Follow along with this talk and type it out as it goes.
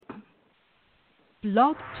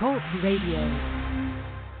Blog Talk Radio.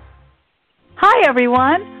 Hi,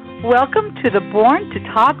 everyone. Welcome to the Born to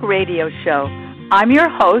Talk radio show. I'm your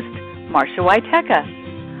host, Marcia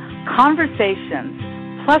Waiteka. Conversations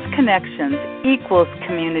plus connections equals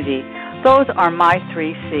community. Those are my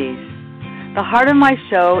 3 C's. The heart of my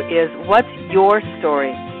show is, what's your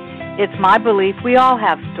story? It's my belief we all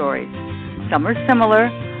have stories. Some are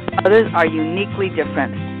similar, others are uniquely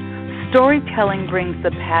different. Storytelling brings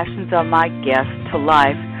the passions of my guests to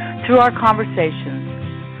life through our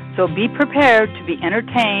conversations. So be prepared to be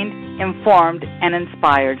entertained, informed, and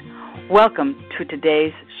inspired. Welcome to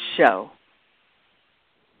today's show.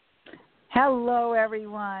 Hello,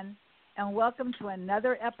 everyone, and welcome to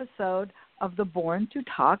another episode of the Born to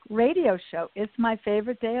Talk radio show. It's my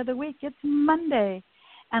favorite day of the week. It's Monday,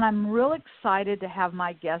 and I'm real excited to have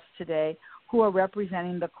my guests today who are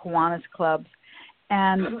representing the Kiwanis clubs.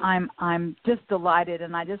 And I'm just delighted,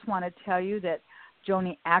 and I just want to tell you that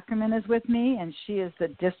Joni Ackerman is with me, and she is the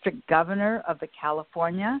district governor of the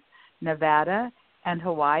California, Nevada, and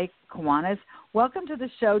Hawaii Kiwanis. Welcome to the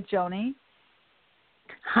show, Joni.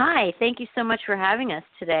 Hi, thank you so much for having us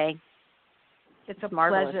today. It's a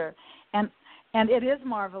marvelous pleasure. And it is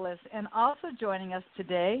marvelous. And also joining us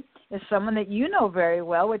today is someone that you know very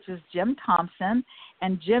well, which is Jim Thompson,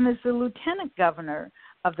 and Jim is the lieutenant governor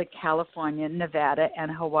of the California, Nevada,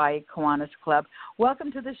 and Hawaii Kiwanis Club.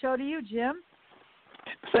 Welcome to the show to you, Jim.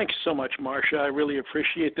 Thanks so much, Marcia. I really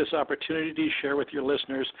appreciate this opportunity to share with your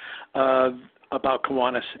listeners about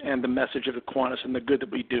Kiwanis and the message of the Kiwanis and the good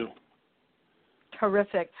that we do.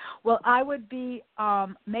 Terrific. Well, I would be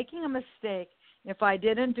making a mistake if I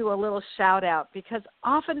didn't do a little shout-out, because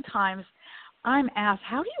oftentimes I'm asked,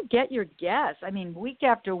 how do you get your guests? I mean, week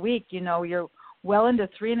after week, you know, you're well into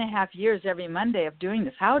 3.5 years every Monday of doing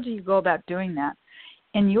this. How do you go about doing that?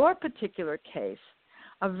 In your particular case,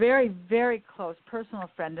 a very, very close personal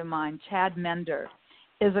friend of mine, Chad Mender,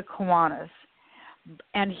 is a Kiwanis.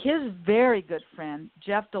 And his very good friend,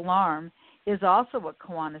 Jeff DeLarme, is also a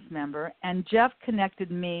Kiwanis member. And Jeff connected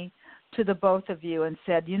me to the both of you and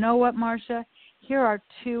said, you know what, Marcia? Here are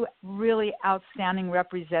 2 really outstanding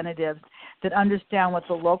representatives that understand what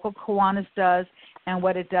the local Kiwanis does and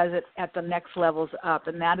what it does at the next levels up.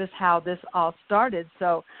 And that is how this all started.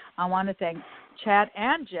 So I want to thank Chad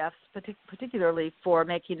and Jeff particularly for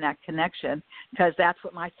making that connection, because that's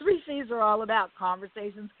what my 3 C's are all about: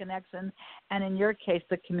 conversations, connection, and in your case,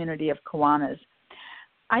 the community of Kiwanis.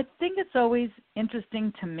 I think it's always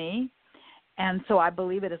interesting to me, and so I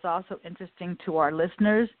believe it is also interesting to our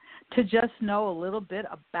listeners, to just know a little bit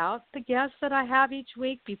about the guests that I have each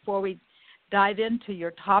week before we dive into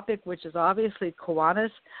your topic, which is obviously Kiwanis.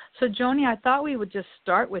 So, Joni, I thought we would just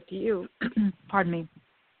start with you. Pardon me.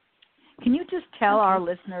 Can you just tell our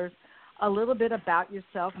listeners a little bit about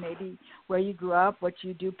yourself, maybe where you grew up, what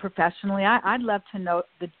you do professionally? I'd love to know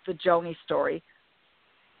the Joni story.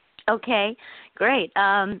 Okay, great.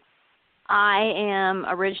 I am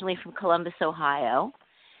originally from Columbus, Ohio,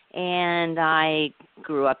 and I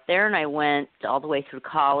grew up there, and I went all the way through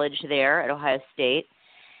college there at Ohio State,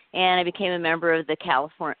 and I became a member of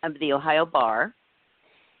the Ohio Bar,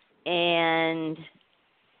 and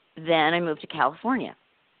then I moved to California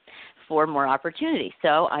for more opportunity.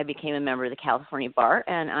 So I became a member of the California Bar,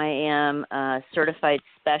 and I am a certified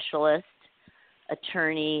specialist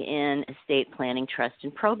attorney in estate planning, trust,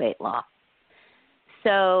 and probate law.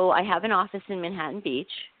 So I have an office in Manhattan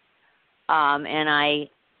Beach, and I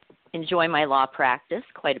enjoy my law practice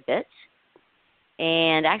quite a bit.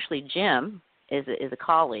 And actually, Jim is a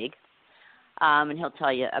colleague, and he'll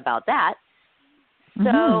tell you about that.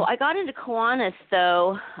 So I got into Kiwanis,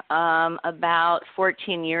 though, about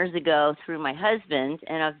 14 years ago through my husband,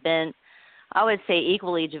 and I've been, I would say,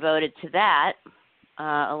 equally devoted to that,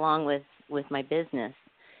 along with my business.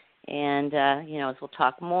 And, you know, as we'll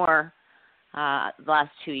talk more, the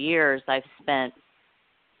last 2 years I've spent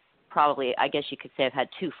probably, I guess you could say I've had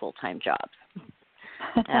 2 full-time jobs,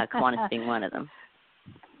 Kiwanis being one of them.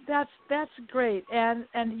 That's great. And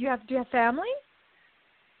do you have family?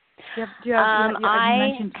 Do you have, you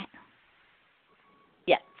mentioned...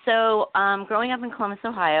 Yeah. So growing up in Columbus,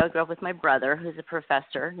 Ohio, I grew up with my brother, who's a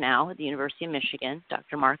professor now at the University of Michigan,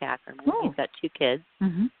 Dr. Mark Ackerman. Oh. He's got 2 kids,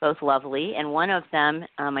 both lovely. And one of them,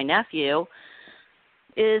 my nephew,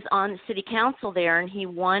 is on the city council there, and he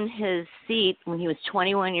won his seat when he was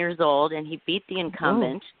 21 years old, and he beat the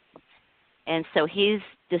incumbent. Oh. And so he's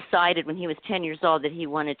decided when he was 10 years old that he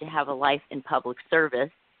wanted to have a life in public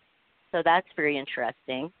service. So that's very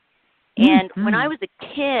interesting. And when I was a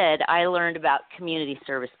kid, I learned about community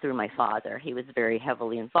service through my father. He was very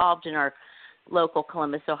heavily involved in our local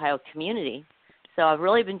Columbus, Ohio community. So I've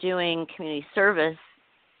really been doing community service,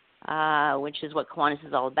 which is what Kiwanis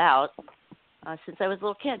is all about, since I was a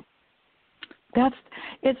little kid.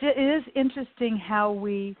 It is interesting how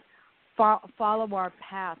we follow our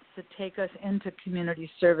paths to take us into community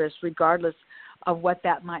service, regardless of what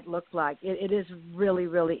that might look like. It is really,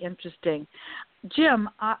 really interesting. Jim,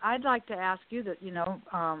 I'd like to ask you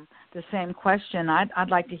the same question. I'd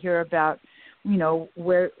like to hear about,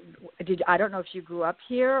 where I don't know if you grew up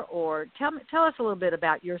here, or tell us a little bit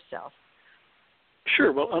about yourself.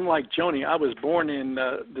 Sure. Well, unlike Joni, I was born in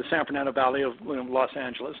the San Fernando Valley of Los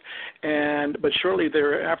Angeles, but shortly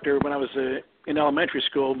thereafter, when I was in elementary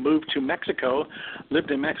school, moved to Mexico,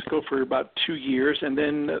 lived in Mexico for about 2 years, and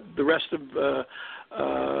then the rest of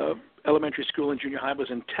elementary school and junior high was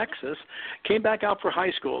in Texas. Came back out for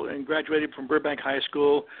high school and graduated from Burbank High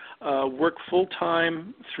School, worked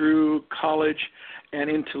full-time through college and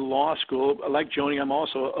into law school. Like Joni, I'm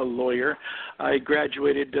also a lawyer. I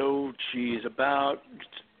graduated, about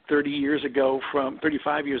 35 years ago from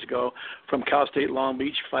Cal State Long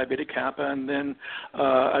Beach, Phi Beta Kappa, and then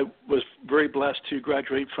I was very blessed to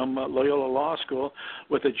graduate from Loyola Law School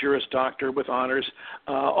with a Juris Doctor with honors,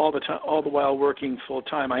 all the while working full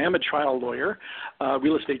time. I am a trial lawyer,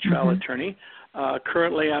 real estate trial attorney.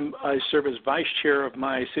 Currently, I serve as vice chair of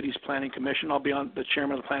my city's planning commission. I'll be on the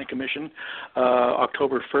chairman of the planning commission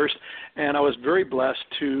October 1st, and I was very blessed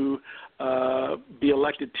to be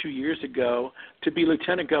elected 2 years ago to be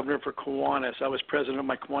lieutenant governor for Kiwanis. I was president of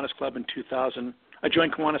my Kiwanis Club in 2000. I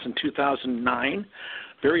joined Kiwanis in 2009,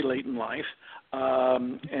 very late in life,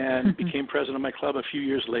 and became president of my club a few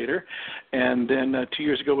years later. And then 2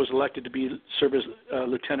 years ago was elected to serve as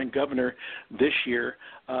lieutenant governor this year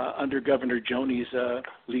under Governor Joni's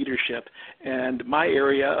leadership. And my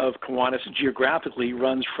area of Kiwanis geographically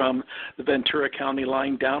runs from the Ventura County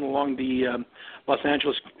line down along the Los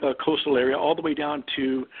Angeles coastal area all the way down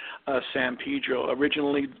to San Pedro.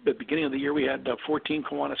 Originally, at the beginning of the year, we had 14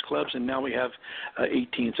 Kiwanis clubs, and now we have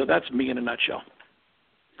 18. So that's me in a nutshell.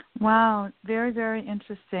 Wow, very, very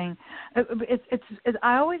interesting.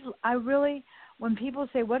 When people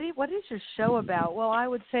say, what is your show about? Well, I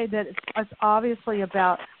would say that it's obviously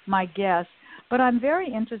about my guests, but I'm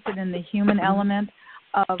very interested in the human element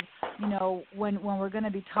of, when we're going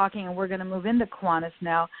to be talking, and we're going to move into Kiwanis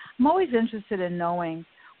now, I'm always interested in knowing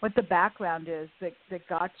what the background is that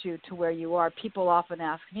got you to where you are. People often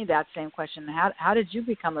ask me that same question, how did you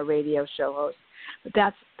become a radio show host? But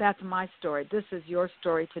that's my story. This is your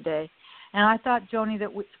story today. And I thought, Joni,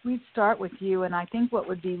 that we'd start with you, and I think what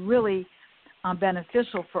would be really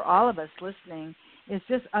beneficial for all of us listening is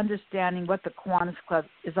just understanding what the Kiwanis Club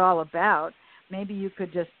is all about. Maybe you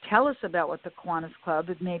could just tell us about what the Kiwanis Club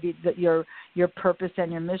is, maybe that your purpose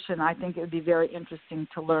and your mission. I think it would be very interesting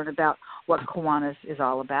to learn about what Kiwanis is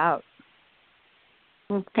all about.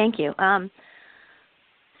 Well, thank you.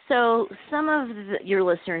 So some of your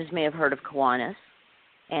listeners may have heard of Kiwanis,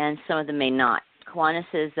 and some of them may not. Kiwanis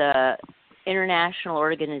is a international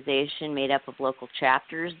organization made up of local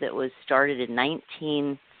chapters that was started in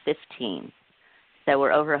 1915. So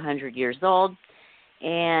we're over 100 years old,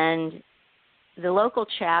 and the local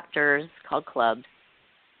chapters, called clubs,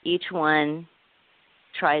 each one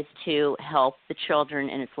tries to help the children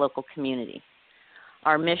in its local community.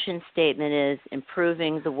 Our mission statement is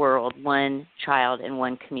improving the world one child and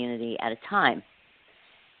one community at a time.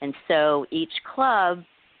 And so each club,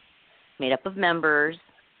 made up of members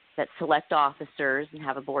that select officers and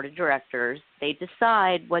have a board of directors, they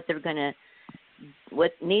decide what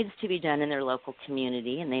needs to be done in their local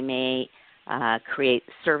community, and they may create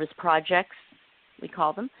service projects, we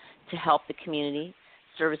call them, to help the community,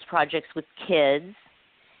 service projects with kids,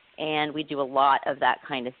 and we do a lot of that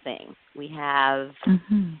kind of thing. We have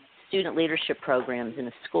student leadership programs in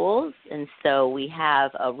the schools, and so we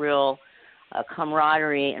have a real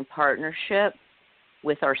camaraderie and partnership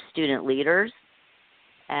with our student leaders.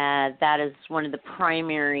 That is one of the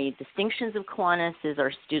primary distinctions of Kiwanis is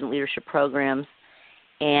our student leadership programs.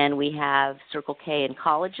 And we have Circle K in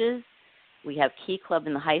colleges. We have Key Club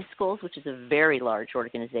in the high schools, which is a very large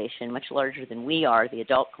organization, much larger than we are, the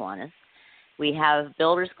adult Kiwanis. We have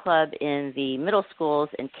Builders Club in the middle schools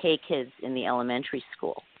and K Kids in the elementary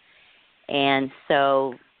school. And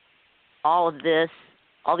so all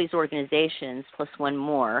these organizations, plus one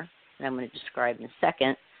more, that I'm going to describe in a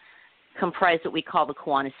second, comprise what we call the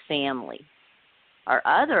Kiwanis family. Our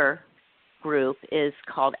other group is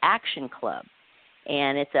called Action Club,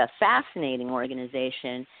 and it's a fascinating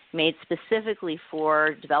organization made specifically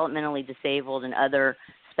for developmentally disabled and other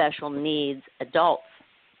special needs adults.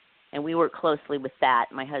 And we work closely with that.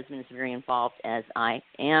 My husband is very involved, as I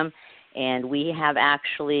am, and we have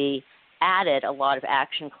actually added a lot of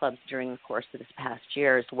action clubs during the course of this past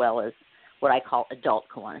year, as well as what I call adult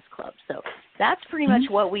Kiwanis clubs. So that's pretty much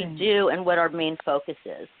what we do and what our main focus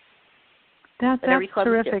is. That's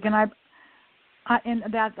terrific, and I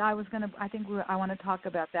want to talk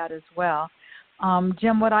about that as well.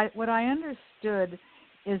 Jim, what I understood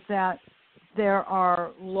is that there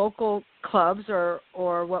are local clubs or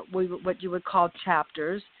what you would call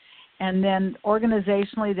chapters, and then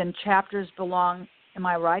organizationally, then chapters belong, am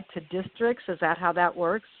I right, to districts? Is that how that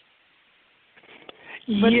works?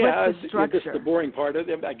 What's the structure? This is the boring part of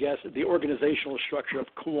it, I guess, the organizational structure of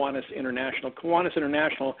Kiwanis International. Kiwanis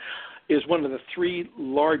International is one of the 3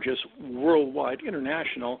 largest worldwide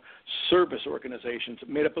international service organizations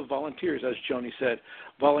made up of volunteers, as Joni said,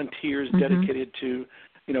 volunteers dedicated to,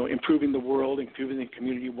 improving the world, improving the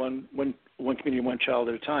community, one community, one child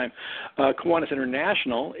at a time. Kiwanis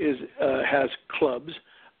International has clubs.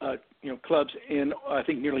 Clubs in, I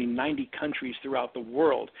think, nearly 90 countries throughout the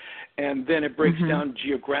world. And then it breaks down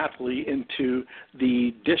geographically into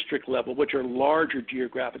the district level, which are larger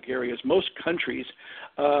geographic areas. Most countries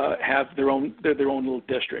have their own little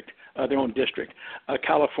district, their own district.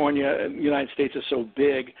 California, the United States is so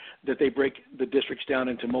big that they break the districts down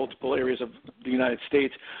into multiple areas of the United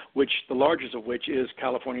States, which the largest of which is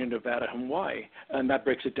California, Nevada, and Hawaii. And that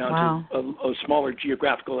breaks it down to a smaller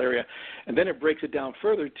geographical area. And then it breaks it down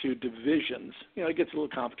further to divisions. It gets a little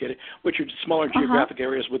complicated, which are smaller geographic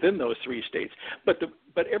areas within those 3 states. But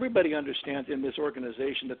everybody understands in this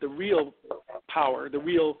organization that the real power, the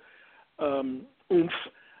real oomph,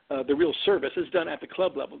 the real service is done at the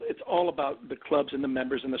club level. It's all about the clubs and the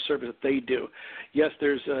members and the service that they do. Yes,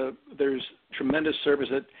 there's tremendous service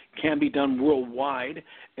that can be done worldwide,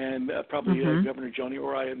 and probably Governor Joni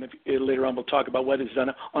or I later on will talk about what is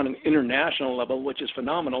done on an international level, which is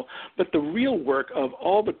phenomenal. But the real work of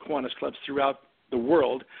all the Kiwanis clubs throughout the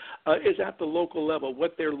world is at the local level,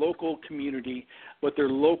 what their local community, what their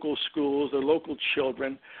local schools, their local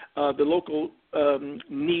children, the local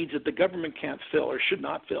needs that the government can't fill or should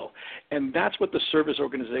not fill. And that's what the service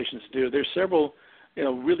organizations do. There's several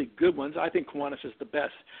really good ones. I think Kiwanis is the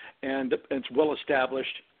best, and it's well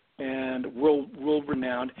established and world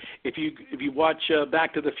renowned. If you watch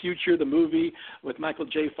Back to the Future, the movie with Michael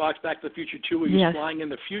J. Fox, Back to the Future 2, where he's flying in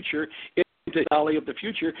the future, the Valley of the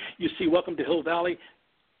Future, you see Welcome to Hill Valley,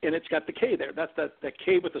 and it's got the K there. That's that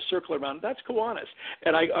K with the circle around it. That's Kiwanis,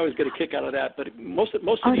 and I always get a kick out of that. But most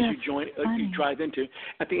cities you drive into,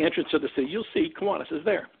 at the entrance of the city, you'll see Kiwanis is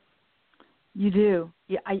there. You do,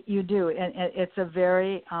 you do, and it's a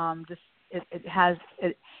very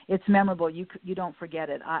it's memorable. You don't forget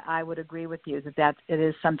it. I would agree with you that it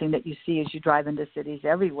is something that you see as you drive into cities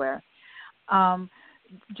everywhere.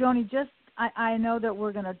 Joni, I know that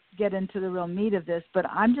we're going to get into the real meat of this, but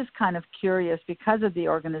I'm just kind of curious because of the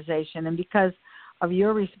organization and because of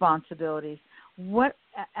your responsibilities. What,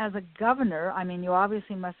 as a governor, I mean, you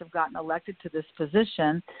obviously must have gotten elected to this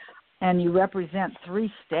position, and you represent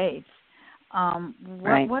 3 states.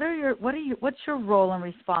 What's your role and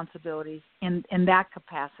responsibilities in that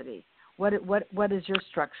capacity? What is your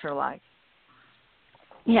structure like?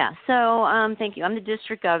 Yeah, so thank you. I'm the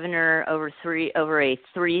district governor over a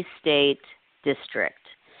 3-state district,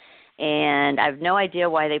 and I have no idea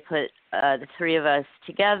why they put the 3 of us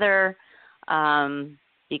together,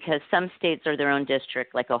 because some states are their own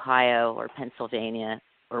district, like Ohio or Pennsylvania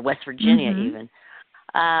or West Virginia even.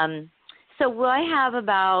 So I have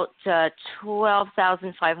about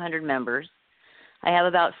 12,500 members. I have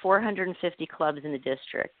about 450 clubs in the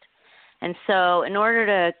district, and so in order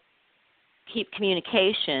to keep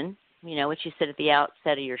communication, what you said at the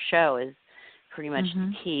outset of your show is pretty much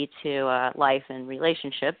the key to life and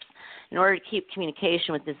relationships. In order to keep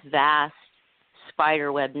communication with this vast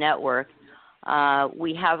spider web network,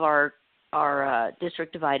 we have our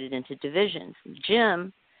district divided into divisions.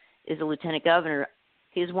 Jim is a lieutenant governor.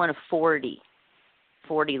 He's one of 40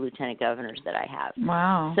 lieutenant governors that I have.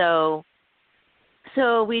 Wow.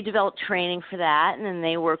 So we develop training for that, and then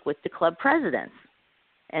they work with the club presidents.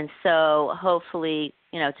 And so hopefully,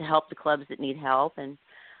 to help the clubs that need help, and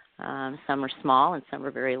some are small and some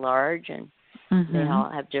are very large, and they all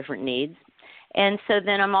have different needs. And so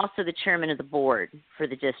then I'm also the chairman of the board for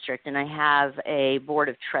the district, and I have a board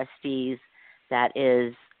of trustees that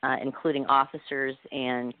is, including officers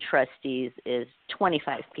and trustees, is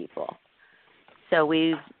 25 people. So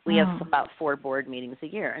we have about 4 board meetings a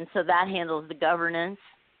year. And so that handles the governance,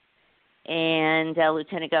 and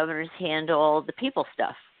lieutenant governors handle the people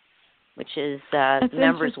stuff, which is the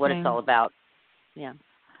members, what it's all about. Yeah.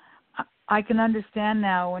 I can understand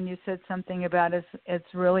now when you said something about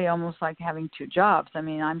it's really almost like having 2 jobs. I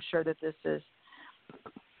mean, I'm sure that this is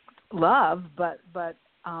love, but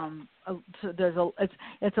so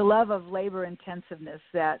it's a love of labor intensiveness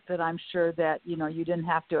that I'm sure that you didn't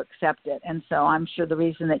have to accept it, and so I'm sure the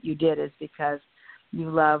reason that you did is because you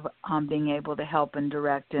love being able to help and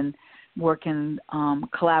direct and work in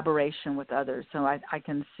collaboration with others. So I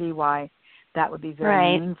can see why that would be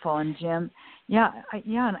very meaningful. And Jim,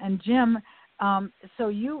 and Jim.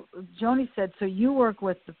 So Joni said, so you work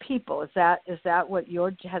with the people. Is that what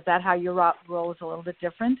how your role is a little bit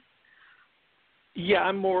different? Yeah,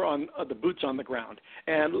 I'm more on the boots on the ground.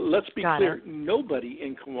 And let's be clear, nobody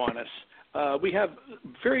in Kiwanis. We have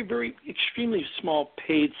very, very extremely small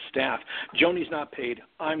paid staff. Joni's not paid.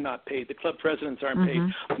 I'm not paid. The club presidents aren't paid.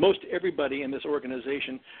 Most everybody in this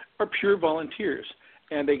organization are pure volunteers,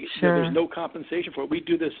 and there's no compensation for it. We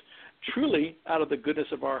do this truly out of the goodness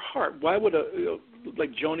of our heart. Why would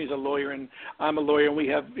like Joni's a lawyer and I'm a lawyer, and we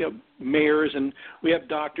have mayors and we have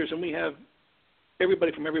doctors and we have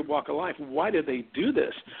everybody from every walk of life. Why do they do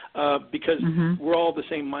this? Because we're all the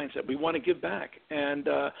same mindset. We want to give back. And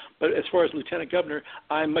but as far as Lieutenant Governor,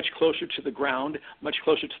 I'm much closer to the ground, much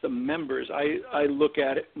closer to the members. I look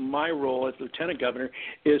at it, my role as Lieutenant Governor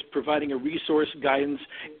is providing a resource, guidance,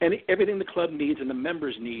 and everything the club needs and the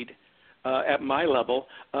members need at my level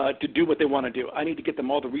to do what they want to do. I need to get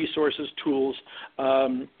them all the resources, tools,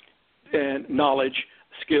 and knowledge,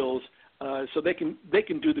 skills, so they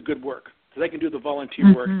can do the good work. So they can do the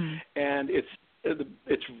volunteer work, and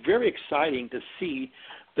it's very exciting to see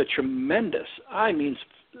the tremendous,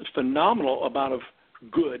 phenomenal amount of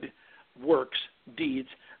good works, deeds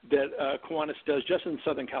that Kiwanis does just in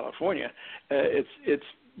Southern California. It's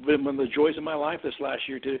been one of the joys of my life this last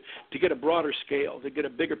year to get a broader scale, to get a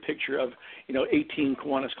bigger picture of 18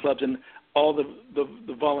 Kiwanis clubs and all the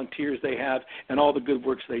volunteers they have and all the good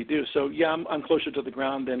works they do. So yeah, I'm closer to the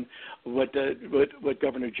ground than what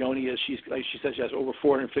Governor Joni is. She says she has over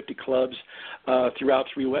 450 clubs throughout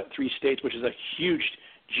three states, which is a huge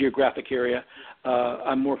geographic area.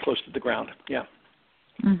 I'm more close to the ground. Yeah.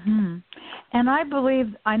 And I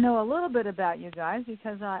believe I know a little bit about you guys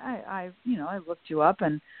because I looked you up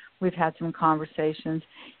and we've had some conversations.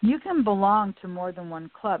 You can belong to more than one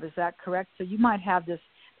club. Is that correct? So you might have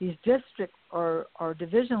these district or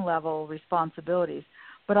division level responsibilities,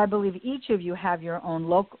 but I believe each of you have your own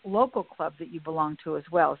local club that you belong to as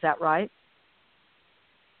well. Is that right?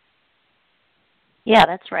 Yeah,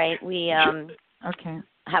 that's right. We okay.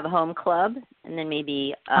 have a home club, and then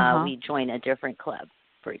maybe we join a different club.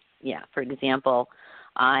 For example,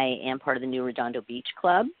 I am part of the New Redondo Beach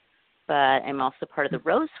Club, but I'm also part of the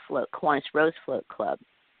Kiwanis Rose Float Club,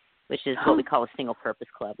 which is what we call a single-purpose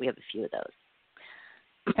club. We have a few of those.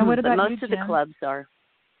 And what about most you, of the clubs are...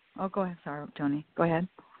 Oh, go ahead. Sorry, Tony. Go ahead.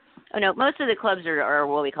 Oh, no, most of the clubs are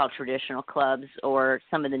what we call traditional clubs, or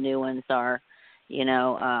some of the new ones are,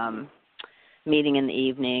 meeting in the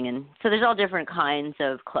evening. And so there's all different kinds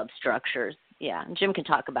of club structures. Yeah, Jim can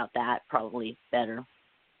talk about that probably better.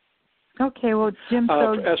 Okay, well, Jim,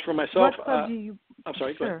 so as for myself, what club do you... I'm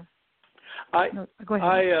sorry, go ahead. Go ahead.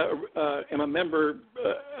 I am a member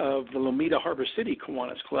of the Lomita Harbor City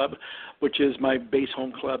Kiwanis Club, which is my base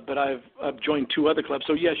home club, but I've joined two other clubs.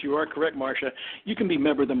 So, yes, you are correct, Marcia. You can be a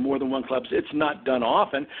member of more than one club. It's not done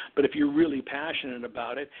often, but if you're really passionate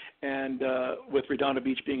about it, and with Redondo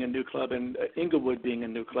Beach being a new club and Inglewood being a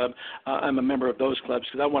new club, I'm a member of those clubs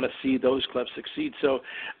because I want to see those clubs succeed. So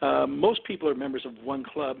most people are members of one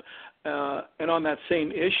club. And on that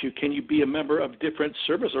same issue, can you be a member of different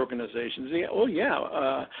service organizations?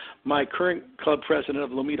 Yeah, my current club president of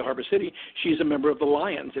Lomita Harbor City, she's a member of the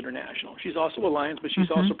Lions International. She's also a Lions, but she's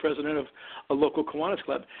also president of a local Kiwanis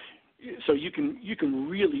club. So you can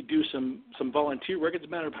really do some volunteer work. It's a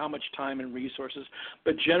matter of how much time and resources,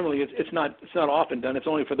 but generally it's not often done. It's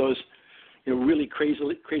only for those really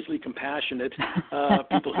crazily compassionate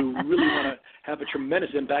people who really want to have a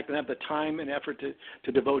tremendous impact and have the time and effort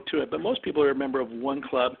to devote to it. But most people are a member of one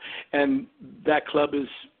club, and that club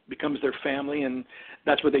becomes their family, and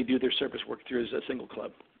that's where they do their service work through as a single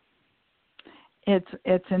club.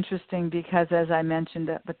 It's interesting because, as I mentioned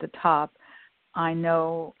at the top, I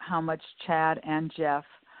know how much Chad and Jeff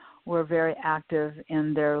were very active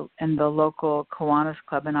in the local Kiwanis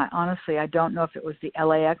club, and I don't know if it was the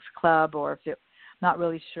LAX club or if not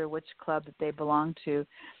really sure which club that they belonged to,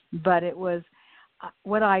 but it was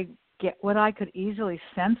what I could easily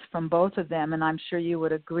sense from both of them, and I'm sure you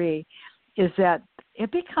would agree, is that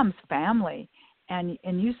it becomes family, and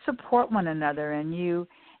you support one another, and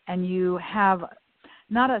you have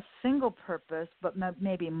not a single purpose, but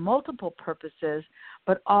maybe multiple purposes,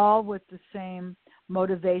 but all with the same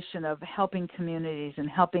motivation of helping communities and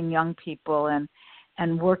helping young people, and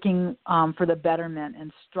and working for the betterment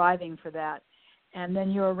and striving for that. And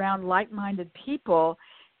then you're around like-minded people,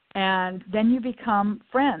 and then you become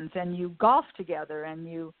friends, and you golf together, and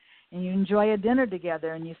you enjoy a dinner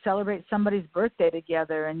together, and you celebrate somebody's birthday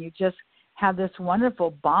together, and you just have this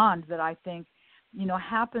wonderful bond that I think,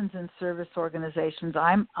 happens in service organizations.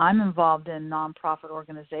 I'm involved in nonprofit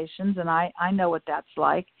organizations, and I know what that's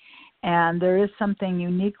like. And there is something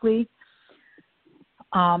uniquely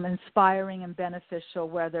inspiring and beneficial,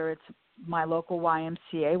 whether it's my local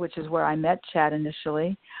YMCA, which is where I met Chad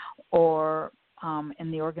initially, or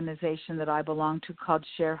in the organization that I belong to called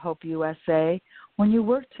Share Hope USA. When you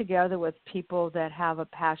work together with people that have a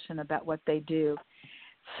passion about what they do,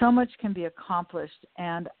 so much can be accomplished.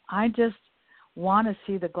 And I just want to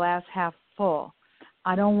see the glass half full.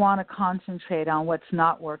 I don't want to concentrate on what's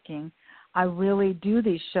not working. I really do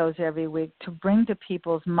these shows every week to bring to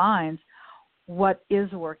people's minds what is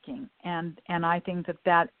working, and I think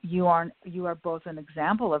that you are both an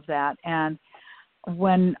example of that. And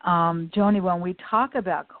when Joni, when we talk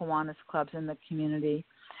about Kiwanis clubs in the community,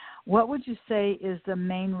 what would you say is the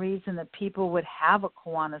main reason that people would have a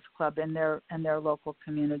Kiwanis club in their local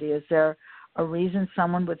community? Is there a reason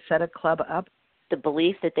someone would set a club up? The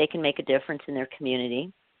belief that they can make a difference in their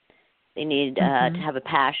community. They need to have a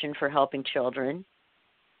passion for helping children.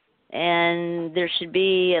 And there should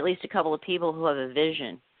be at least a couple of people who have a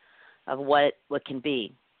vision of what can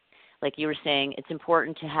be. Like you were saying, it's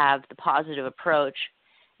important to have the positive approach,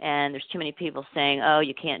 and there's too many people saying, oh,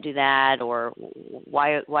 you can't do that, or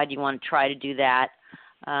why do you want to try to do that?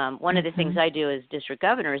 One of the things I do as district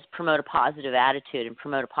governor is promote a positive attitude and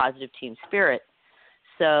promote a positive team spirit,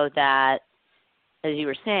 so that, as you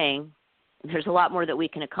were saying, there's a lot more that we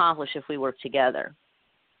can accomplish if we work together.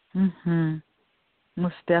 Mm-hmm.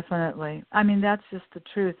 Most definitely. I mean, that's just the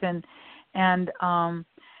truth, and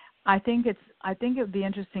I think it would be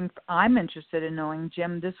interesting. I'm interested in knowing,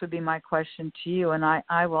 Jim. This would be my question to you, and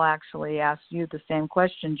I will actually ask you the same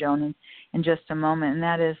question, Joni, in just a moment. And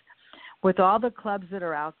that is, with all the clubs that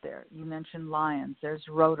are out there, you mentioned Lions. There's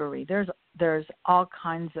Rotary. There's all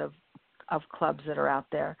kinds of clubs that are out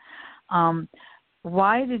there.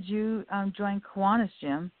 Why did you join Kiwanis,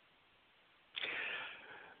 Jim?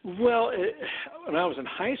 Well, when I was in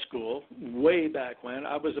high school, way back when,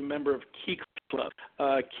 I was a member of Key Club.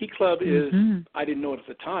 Key Club is, I didn't know it at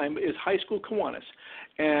the time, is high school Kiwanis.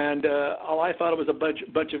 And all I thought it was a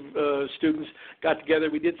bunch of students got together.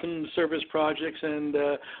 We did some service projects, and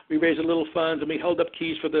we raised a little funds, and we held up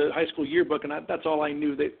keys for the high school yearbook, and that's all I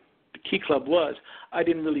knew that the Key Club was. I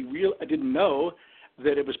didn't know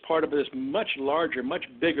that it was part of this much larger, much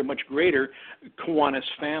bigger, much greater Kiwanis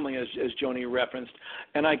family, as Joni referenced.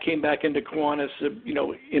 And I came back into Kiwanis,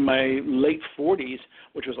 in my late 40s,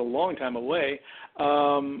 which was a long time away.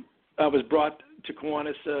 I was brought to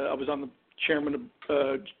Kiwanis. I was on the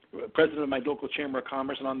president of my local chamber of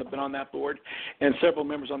commerce, and been on that board. And several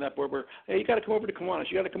members on that board were, hey, you got to come over to Kiwanis.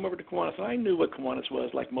 You got to come over to Kiwanis. And I knew what Kiwanis was,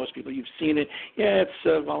 like most people. You've seen it. Yeah, it's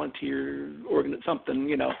a volunteer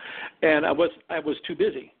something, And I was too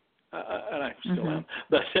busy, and I still am.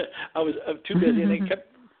 But I was too busy, and they kept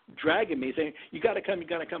dragging me, saying, "You got to come. You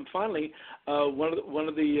got to come." Finally, one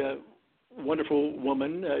of the wonderful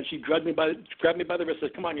woman, she grabbed me by the wrist,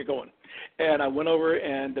 said, "Come on, you're going." And I went over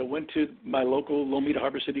and went to my local Lomita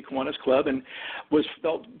Harbor City Kiwanis Club, and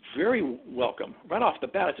felt very welcome right off the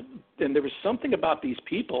bat. And there was something about these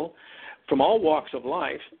people from all walks of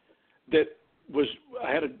life that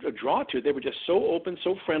I had a draw to. They were just so open,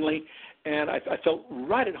 so friendly, and I felt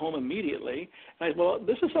right at home immediately. And I said, well,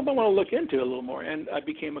 this is something I want to look into a little more. And I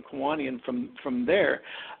became a Kiwanian from there.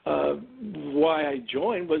 Why I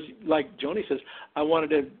joined was, like Joni says, I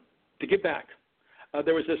wanted to give back.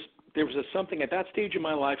 There was something at that stage in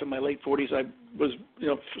my life, in my late 40s. I was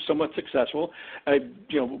somewhat successful. I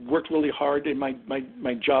worked really hard in my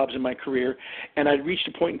jobs and my career, and I reached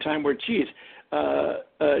a point in time where,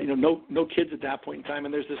 no kids at that point in time,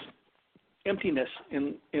 and there's this emptiness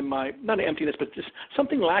in my, not an emptiness, but just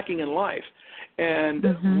something lacking in life. And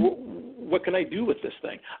what can I do with this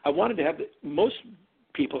thing? I wanted to have most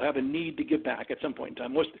people have a need to give back at some point in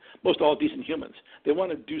time. Most all decent humans, they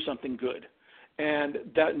want to do something good. And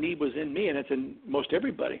that need was in me, and it's in most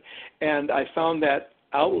everybody. And I found that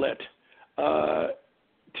outlet to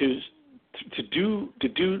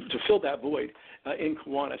fill that void in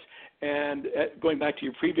Kiwanis. And going back to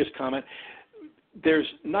your previous comment, there's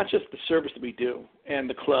not just the service that we do and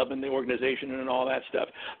the club and the organization and all that stuff,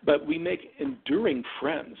 but we make enduring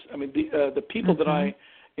friends. I mean, the people that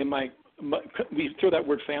we throw that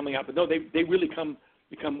word family out, but no, they really come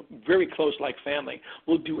become very close like family.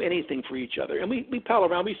 We'll do anything for each other. And we pal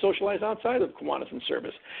around, we socialize outside of Kiwanis and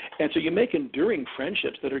service. And so you make enduring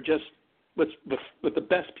friendships that are just with the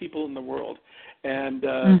best people in the world. And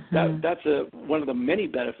that's one of the many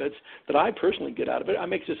benefits that I personally get out of it. I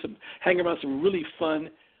make just hang around some really fun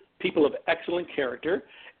people of excellent character,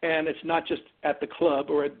 and it's not just at the club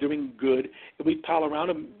or at doing good. We pal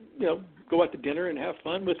around and, go out to dinner and have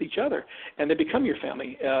fun with each other, and they become your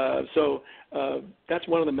family. So that's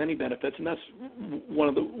one of the many benefits, and that's one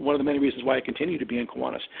of the many reasons why I continue to be in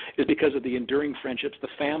Kiwanis, is because of the enduring friendships, the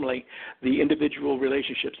family, the individual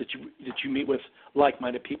relationships that you meet with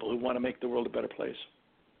like-minded people who want to make the world a better place.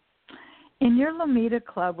 In your Lomita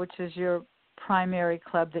Club, which is your primary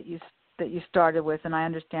club that you started with, and I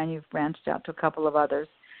understand you've branched out to a couple of others,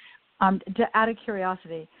 out of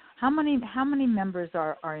curiosity, how many members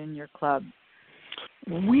are in your club?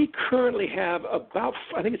 We currently have about,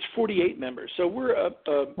 I think it's 48 members. So we're a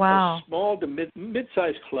small to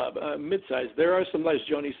mid-sized club. Mid-sized. There are some, as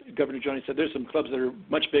Governor Joni said, there's some clubs that are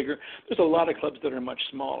much bigger. There's a lot of clubs that are much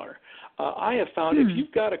smaller. I have found if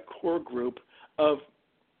you've got a core group of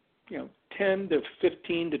 10 to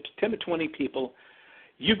 15 to 10 to 20 people,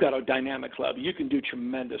 you've got a dynamic club. You can do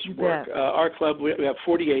tremendous work. Our club, we have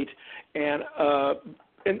 48, and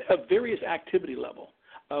a various activity level.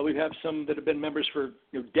 We have some that have been members for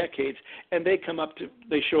decades, and they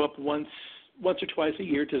show up once or twice a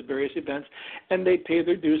year to various events, and they pay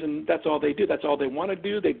their dues, and that's all they do. That's all they want to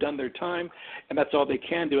do. They've done their time, and that's all they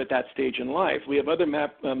can do at that stage in life. We have other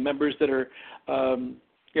members that are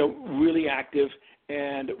really active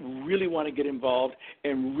and really want to get involved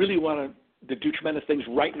and really want to do tremendous things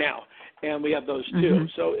right now, and we have those too.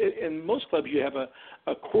 So in most clubs, you have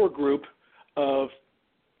a core group of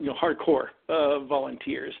hardcore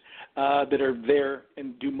volunteers that are there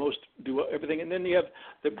and do everything, and then you have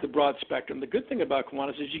the broad spectrum. The good thing about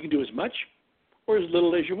Kiwanis is you can do as much or as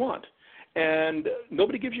little as you want, and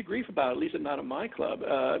nobody gives you grief about it. At least not at my club,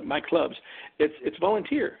 my clubs. It's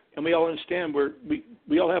volunteer, and we all understand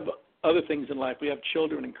we all have other things in life. We have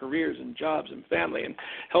children and careers and jobs and family and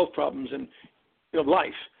health problems and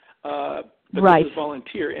life. But this is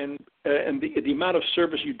volunteer, and the amount of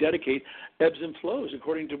service you dedicate ebbs and flows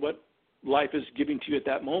according to what life is giving to you at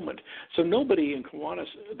that moment. So nobody in Kiwanis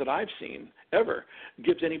that I've seen ever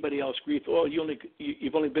gives anybody else grief. Oh,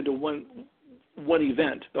 you've only been to one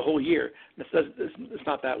event the whole year. It's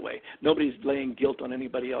not that way. Nobody's laying guilt on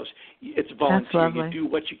anybody else. It's volunteer. You do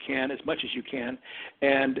what you can as much as you can,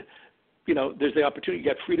 and there's the opportunity. You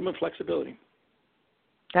got freedom and flexibility.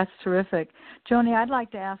 That's terrific. Joni, I'd like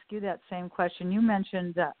to ask you that same question. You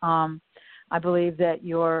mentioned that I believe that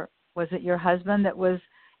was it your husband that was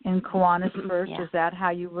in Kiwanis first? Yeah. Is that how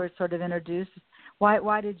you were sort of introduced?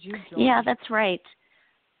 Why did you join? Yeah, that's right.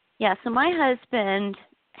 Yeah, so my husband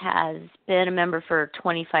has been a member for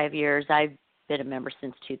 25 years. I've been a member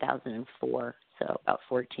since 2004, so about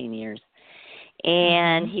 14 years.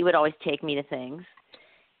 And he would always take me to things.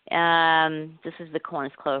 This is the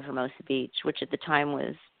Kiwanis Club of Hermosa Beach, which at the time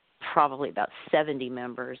was probably about 70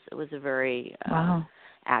 members. It was a very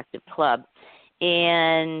active club.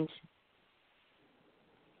 And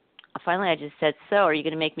finally I just said, so are you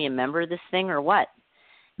going to make me a member of this thing or what?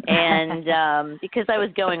 And because I was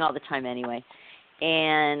going all the time anyway.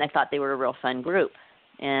 And I thought they were a real fun group.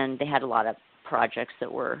 And they had a lot of projects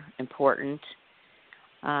that were important.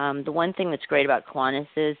 The one thing that's great about Kiwanis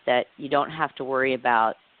is that you don't have to worry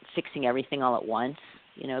about fixing everything all at once,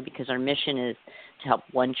 because our mission is to help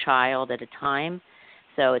one child at a time.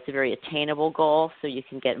 So it's a very attainable goal. So you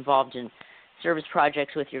can get involved in service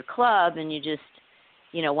projects with your club and you just,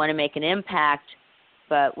 want to make an impact,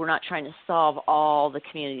 but we're not trying to solve all the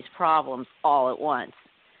community's problems all at once.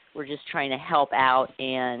 We're just trying to help out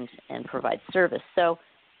and provide service. So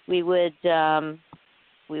we would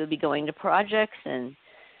be going to projects and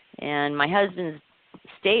my husband's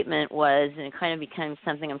statement was, and it kind of became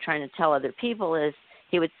something I'm trying to tell other people, is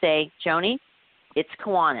he would say, Joni, it's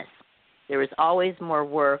Kiwanis. There is always more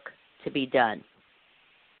work to be done.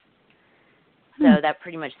 So that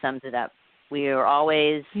pretty much sums it up. We are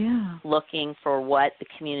always looking for what the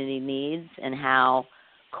community needs and how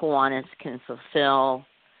Kiwanis can fulfill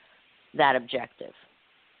that objective.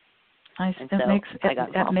 That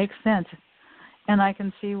makes sense. And I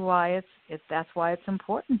can see why that's why it's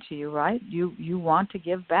important to you, right? You want to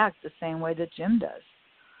give back the same way that Jim does.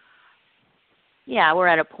 Yeah, we're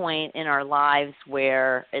at a point in our lives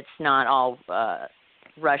where it's not all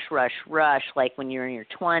rush like when you're in your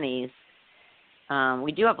 20s.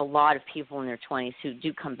 We do have a lot of people in their 20s who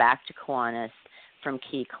do come back to Kiwanis from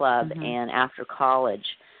Key Club and after college.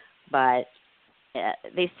 But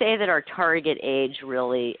they say that our target age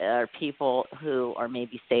really are people who are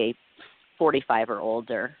maybe, say, 45 or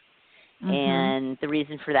older. Mm-hmm. And the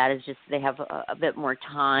reason for that is just they have a bit more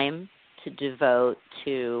time to devote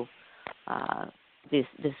to these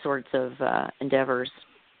sorts of endeavors.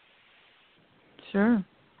 Sure.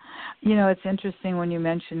 You know, it's interesting when you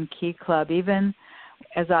mentioned Key Club. Even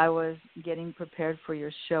as I was getting prepared for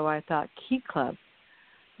your show, I thought, Key Club.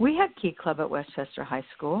 We had Key Club at Westchester High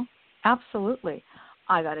School. Absolutely.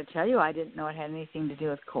 I got to tell you, I didn't know it had anything to do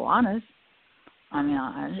with Kiwanis. I mean,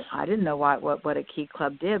 I didn't know what a Key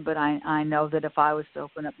Club did, but I know that if I was to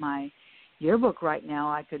open up my yearbook right now,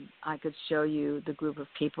 I could show you the group of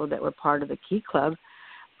people that were part of the Key Club.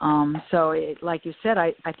 So, like you said,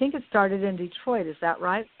 I think it started in Detroit. Is that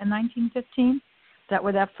right? In 1915, that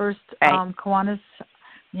where that first Kiwanis.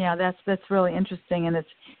 Yeah, that's really interesting, and it's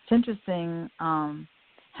interesting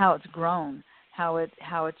how it's grown, how it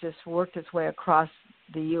just worked its way across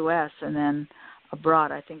the U.S. and then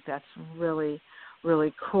abroad. I think that's really,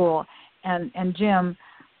 really cool. And Jim,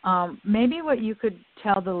 maybe what you could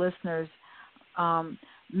tell the listeners,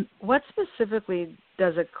 what specifically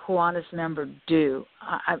does a Kiwanis member do?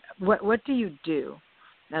 What do you do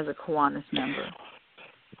as a Kiwanis member?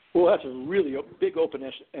 Well, that's a really big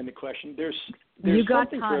open-ended question. There's you got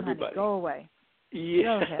something time, for everybody. Honey. Go away.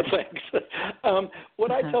 Yeah, Go ahead. thanks.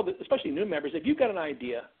 What I tell, especially new members, if you've got an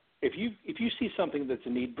idea, if you see something that's a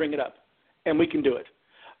need, bring it up, and we can do it.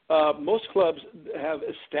 Most clubs have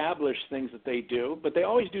established things that they do, but they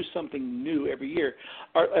always do something new every year.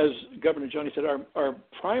 As Governor Joni said, our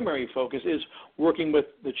primary focus is working with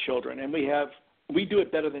the children, and we do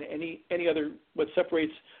it better than any other. What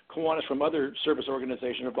separates Kiwanis from other service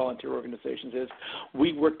organizations or volunteer organizations is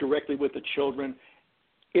we work directly with the children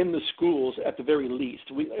in the schools at the very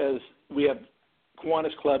least. We have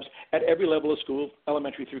Kiwanis clubs at every level of school,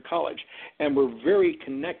 elementary through college, and we're very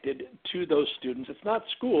connected to those students. It's not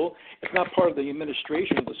school. It's not part of the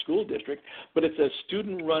administration of the school district, but it's a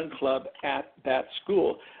student-run club at that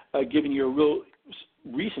school. Giving you a real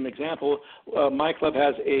recent example, my club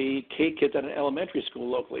has a K-Kids at an elementary school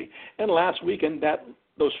locally, and last weekend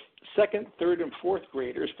those second, third, and fourth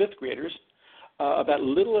graders, fifth graders, of that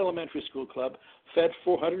little elementary school club fed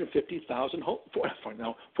 450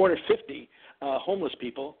 homeless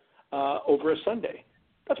people over a Sunday.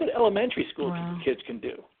 That's what elementary school kids can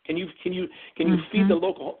do. Can you feed the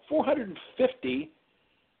local 450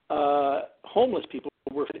 homeless people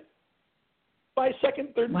were fed by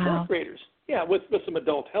second, third, and fourth graders? Yeah, with some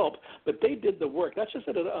adult help, but they did the work. That's just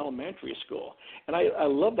at an elementary school, and I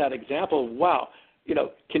love that example. Wow. You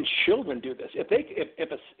know, can children do this?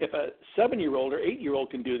 If a 7-year-old or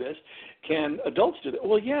 8-year-old can do this, can adults do that?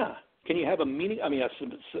 Well, yeah. Can you have a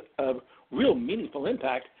real meaningful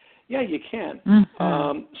impact? Yeah, you can.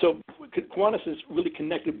 Mm-hmm. So Kiwanis is really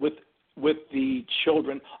connected with the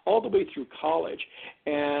children all the way through college,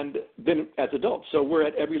 and then as adults. So we're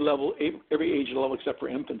at every level, every age level except for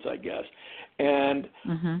infants, I guess. And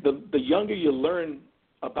the younger you learn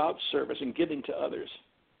about service and giving to others,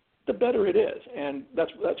 the better it is, and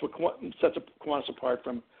that's what sets Kiwanis apart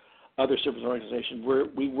from other service organizations. Where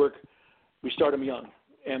we start them young,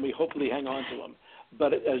 and we hopefully hang on to them.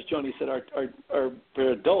 But as Joni said, our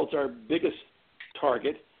for adults, our biggest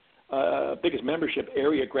target, biggest membership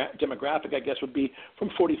area demographic, I guess, would be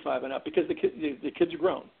from 45 and up, because the kids are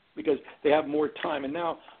grown, because they have more time. And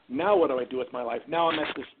now what do I do with my life? Now I'm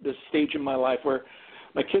at this stage in my life where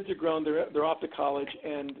my kids are grown, they're off to college,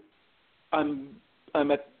 and I'm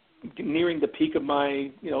at nearing the peak of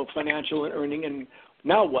my financial and earning, and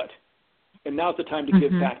now what? And now's the time to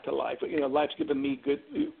give back to life. Life's given me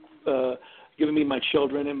given me my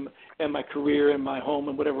children and my career and my home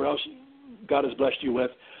and whatever else God has blessed you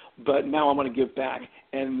with. But now I want to give back,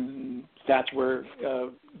 and that's where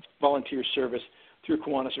volunteer service through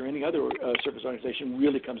Kiwanis or any other service organization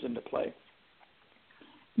really comes into play.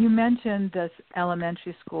 You mentioned this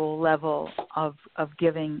elementary school level of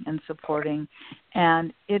giving and supporting,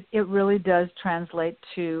 and it really does translate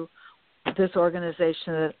to this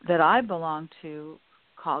organization that I belong to,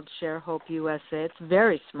 called Share Hope USA. It's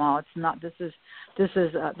very small. It's not. This is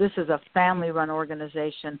a family-run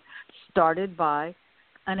organization started by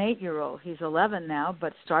an 8-year-old. He's 11 now,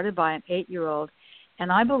 but started by an 8-year-old.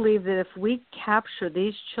 And I believe that if we capture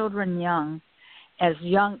these children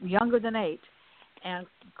younger than 8, and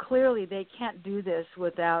clearly they can't do this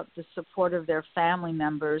without the support of their family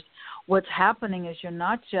members, what's happening is you're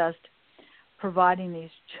not just providing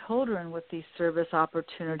these children with these service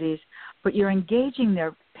opportunities, but you're engaging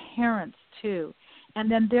their parents too.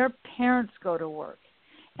 And then their parents go to work.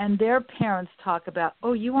 and their parents talk about,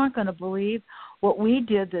 oh, you aren't going to believe what we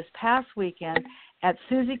did this past weekend at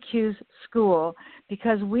Susie Q's school,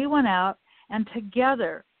 because we went out and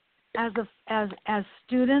together as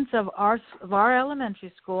students of our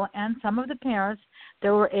elementary school and some of the parents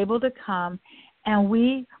that were able to come, and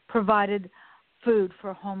we provided food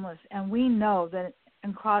for homeless. And we know that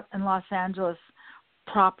in Los Angeles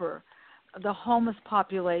proper, the homeless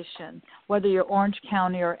population, whether you're Orange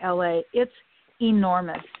County or LA, it's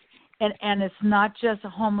enormous. And it's not just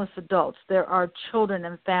homeless adults. There are children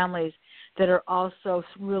and families that are also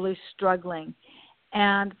really struggling.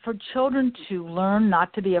 And for children to learn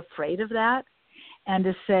not to be afraid of that and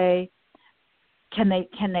to say, can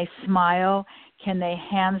they smile? Can they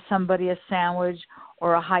hand somebody a sandwich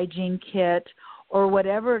or a hygiene kit or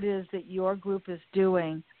whatever it is that your group is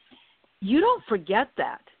doing? You don't forget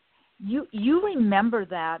that. You remember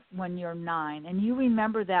that when you're 9, and you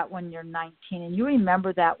remember that when you're 19, and you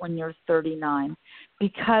remember that when you're 39,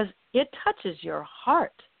 because it touches your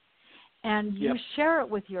heart. And you share it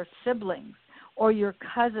with your siblings or your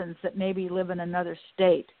cousins that maybe live in another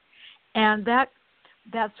state. And that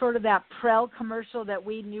sort of that Prel commercial that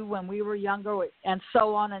we knew when we were younger, and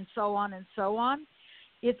so on and so on and so on,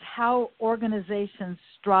 it's how organizations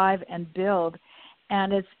strive and build.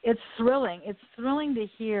 And it's thrilling. It's thrilling to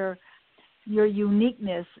hear your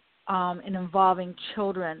uniqueness in involving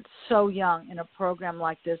children so young in a program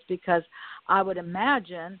like this, because I would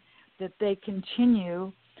imagine that they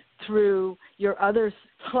continue through your other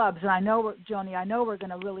clubs. And I know, Joni, we're going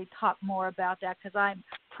to really talk more about that, because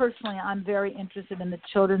I'm very interested in the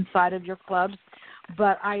children's side of your clubs.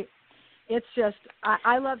 But I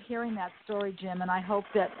love hearing that story, Jim, and I hope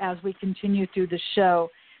that as we continue through the show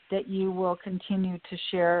that you will continue to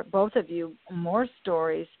share, both of you, more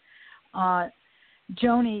stories.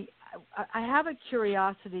 Joni, I have a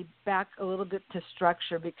curiosity back a little bit to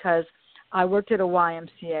structure, because I worked at a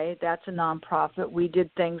YMCA. That's a nonprofit. We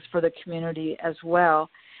did things for the community as well.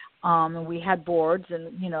 And we had boards,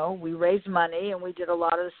 and, we raised money, and we did a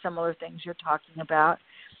lot of the similar things you're talking about.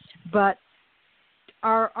 But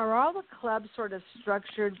are all the clubs sort of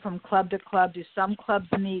structured from club to club? Do some clubs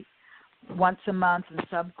meet once a month and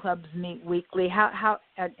some clubs meet weekly? How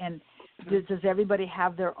does everybody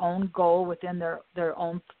have their own goal within their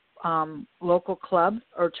own local club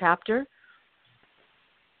or chapter?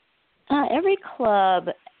 Every club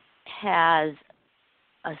has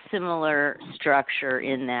a similar structure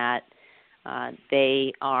in that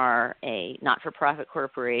they are a not-for-profit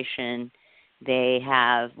corporation. They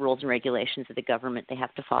have rules and regulations of the government they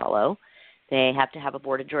have to follow. They have to have a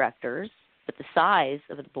board of directors, but the size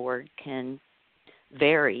of the board can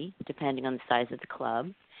vary depending on the size of the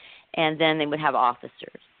club. And then they would have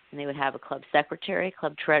officers, and they would have a club secretary, a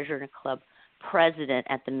club treasurer, and a club president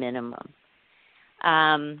at the minimum.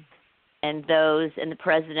 And the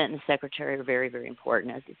president and the secretary are very, very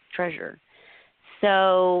important, as is the treasurer.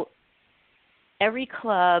 So every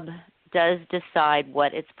club does decide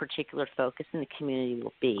what its particular focus in the community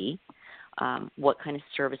will be, what kind of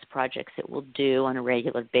service projects it will do on a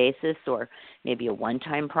regular basis, or maybe a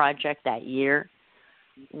one-time project that year.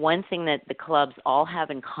 One thing that the clubs all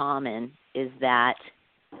have in common is that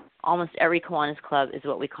almost every Kiwanis club is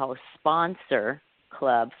what we call a sponsor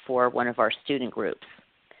club for one of our student groups.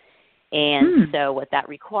 And so what that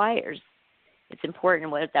requires, it's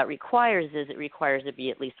important, what that requires is it requires there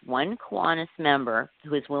be at least one Kiwanis member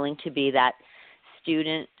who is willing to be that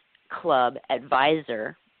student club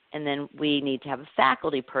advisor, and then we need to have a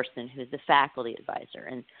faculty person who's the faculty advisor.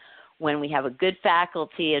 And when we have a good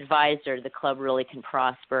faculty advisor, the club really can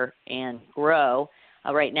prosper and grow.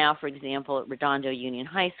 Right now, for example, at Redondo Union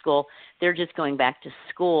High School, they're just going back to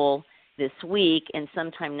school this week, and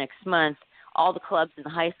sometime next month, all the clubs in the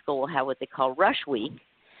high school will have what they call Rush Week,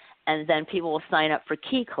 and then people will sign up for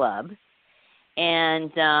Key Club.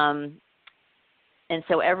 And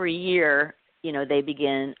so every year, they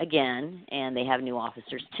begin again, and they have new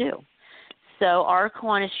officers too. So our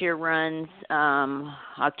Kiwanis year runs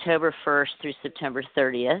October 1st through September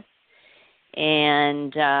 30th.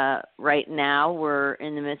 And right now we're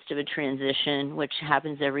in the midst of a transition, which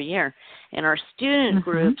happens every year. And our student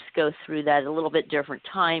groups go through that a little bit different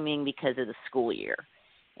timing because of the school year.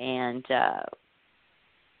 And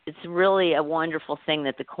it's really a wonderful thing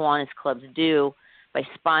that the Kiwanis clubs do by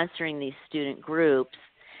sponsoring these student groups.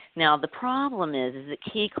 Now, the problem is that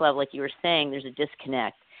Key Club, like you were saying, there's a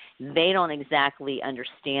disconnect. They don't exactly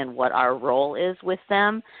understand what our role is with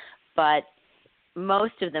them, but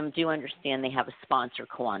most of them do understand they have a sponsor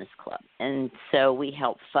Kiwanis club. And so we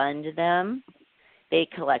help fund them, they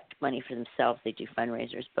collect money for themselves. They do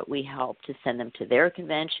fundraisers, but we help to send them to their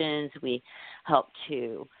conventions. We help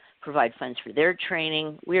to provide funds for their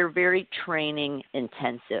training. We are very training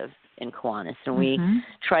intensive in Kiwanis, and we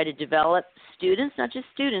try to develop students, not just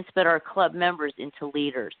students, but our club members into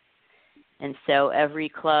leaders. And so every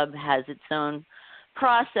club has its own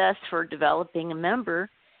process for developing a member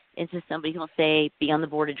into somebody who will say, be on the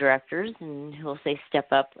board of directors, and who will say, step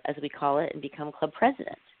up, as we call it, and become club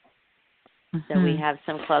president. So we have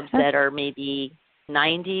some clubs that are maybe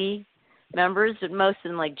 90 members, but most of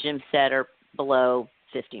them, like Jim said, are below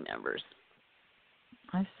 50 members.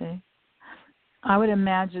 I see. I would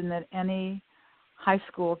imagine that any high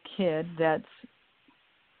school kid that's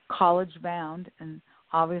college bound and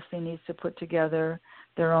obviously needs to put together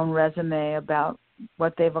their own resume about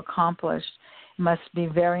what they've accomplished, it must be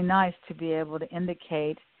very nice to be able to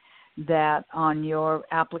indicate that on your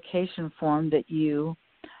application form that you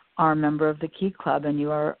are a member of the Key Club and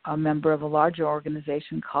you are a member of a larger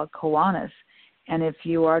organization called Kiwanis. And if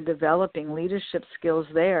you are developing leadership skills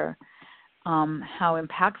there, how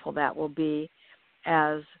impactful that will be.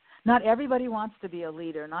 As not everybody wants to be a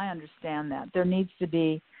leader, and I understand that. There needs to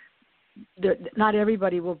be, not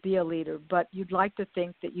everybody will be a leader, but you'd like to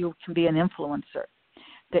think that you can be an influencer,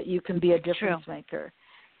 that you can be a difference maker.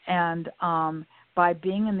 And by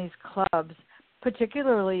being in these clubs,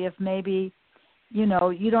 particularly if maybe, you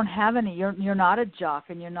don't have any, you're not a jock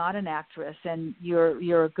and you're not an actress, and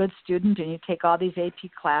you're a good student and you take all these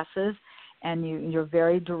AP classes and you're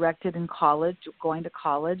very directed in college, going to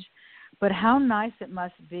college. But how nice it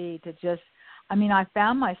must be to just, I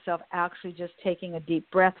found myself actually just taking a deep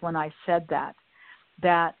breath when I said that,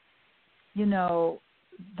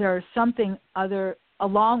 there's something other,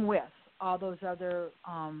 along with all those other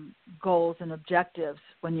goals and objectives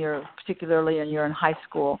when you're, particularly when you're in high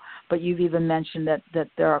school, but you've even mentioned that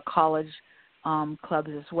there are college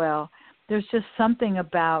clubs as well. There's just something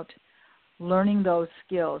about learning those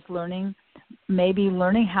skills, learning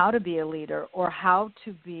how to be a leader, or how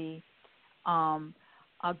to be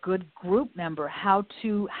a good group member, how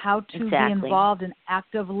to be involved in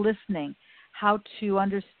active listening, how to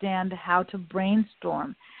understand how to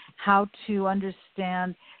brainstorm, how to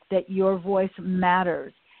understand that your voice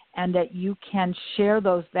matters and that you can share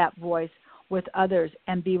that voice with others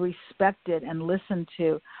and be respected and listened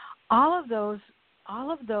to. All of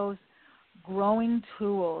those growing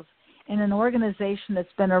tools in an organization that's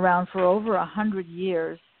been around for over 100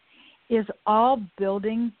 years is all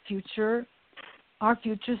building our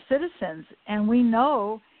future citizens. And we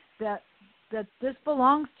know that this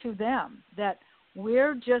belongs to them, that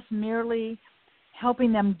we're just merely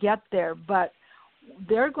helping them get there, but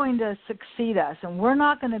they're going to succeed us, and we're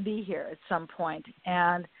not going to be here at some point.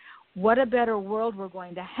 And what a better world we're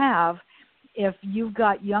going to have if you've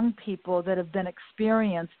got young people that have been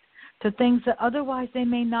experienced to things that otherwise they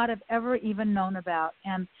may not have ever even known about.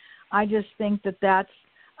 And I just think that that's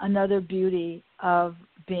another beauty of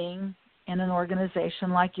being in an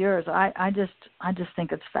organization like yours. I just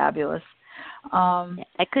think it's fabulous.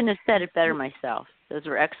 I couldn't have said it better myself. Those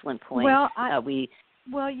were excellent points. Well,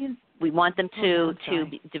 we want them to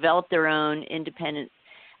develop their own independent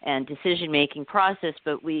and decision-making process,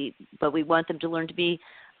 but we want them to learn to be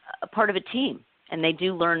a part of a team, and they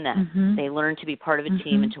do learn that. Mm-hmm. They learn to be part of a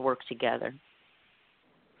team and to work together.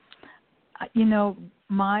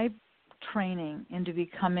 My training into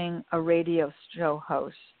becoming a radio show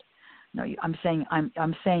host. No, I'm saying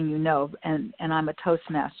and I'm a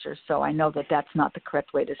Toastmaster, so I know that that's not the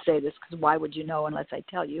correct way to say this, because why would you know unless I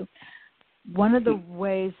tell you? One of the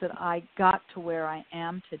ways that I got to where I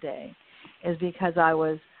am today is because I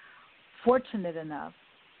was fortunate enough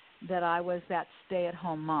that I was that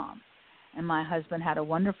stay-at-home mom. And my husband had a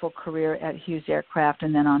wonderful career at Hughes Aircraft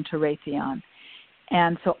and then on to Raytheon.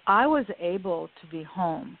 And so I was able to be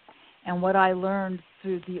home. And what I learned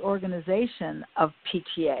through the organization of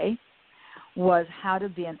PTA was how to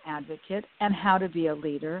be an advocate and how to be a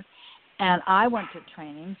leader. And I went to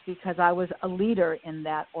trainings because I was a leader in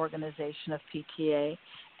that organization of PTA.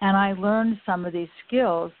 And I learned some of these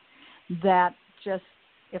skills that just,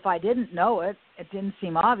 if I didn't know it, it didn't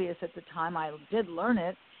seem obvious at the time. I did learn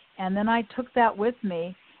it. And then I took that with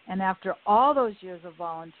me. And after all those years of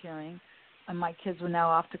volunteering, and my kids were now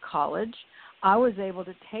off to college, I was able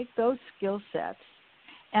to take those skill sets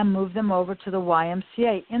and move them over to the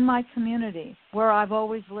YMCA in my community where I've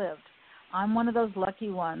always lived. I'm one of those lucky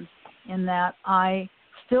ones in that I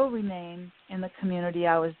still remain in the community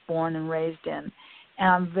I was born and raised in. And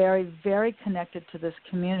I'm very, very connected to this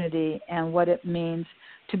community and what it means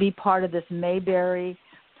to be part of this Mayberry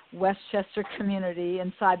Westchester community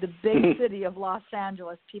inside the big city of Los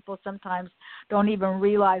Angeles. People sometimes don't even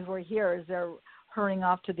realize we're here as they're hurrying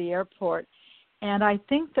off to the airport. And I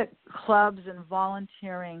think that clubs and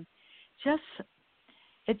volunteering just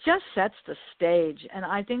sets the stage. And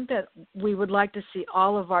I think that we would like to see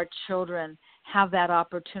all of our children have that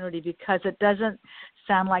opportunity, because it doesn't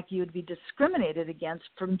sound like you'd be discriminated against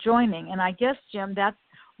from joining. And I guess, Jim, that's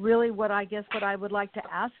really what I would like to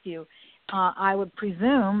ask you. I would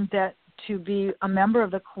presume that to be a member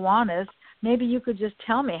of the Kiwanis, maybe you could just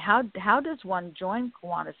tell me, how does one join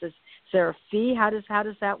Kiwanis? Is there a fee? How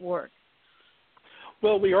does that work?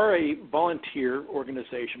 Well, we are a volunteer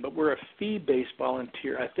organization, but we're a fee-based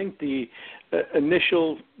volunteer. I think there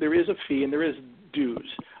is a fee and there is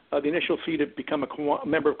dues. The initial fee to become a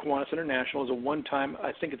member of Kiwanis International is a one-time,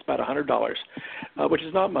 I think it's about $100, which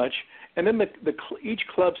is not much. And then each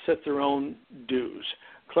club sets their own dues.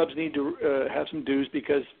 Clubs need to have some dues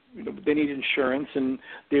because they need insurance and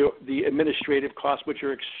the administrative costs, which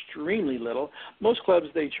are extremely little. Most clubs,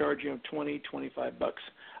 they charge $20, $25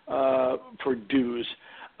 for dues.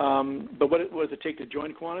 But what does it take to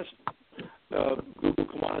join Kiwanis? Google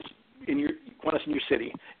Kiwanis in your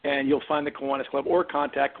city, and you'll find the Kiwanis Club, or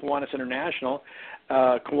contact Kiwanis International,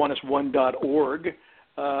 Kiwanis1.org,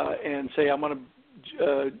 and say, I want to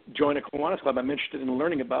join a Kiwanis Club. I'm interested in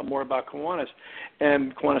learning more about Kiwanis.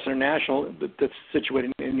 And Kiwanis International, that's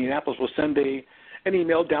situated in Indianapolis, will send an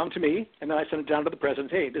email down to me, and then I send it down to the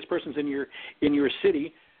president. Hey, this person's in your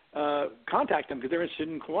city. Contact them because they're interested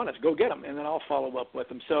in Kiwanis. Go get them, and then I'll follow up with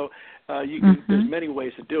them. So there's many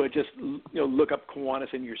ways to do it. Just look up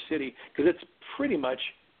Kiwanis in your city, because it's pretty much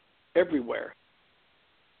everywhere.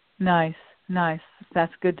 Nice.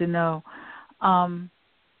 That's good to know.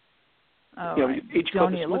 Each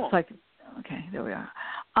club is small. It looks like, okay, there we are.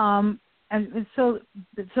 And so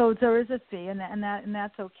there is a fee, and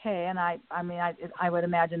that's okay. And I would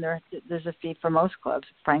imagine there's a fee for most clubs,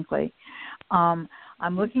 frankly.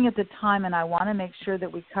 I'm looking at the time, and I want to make sure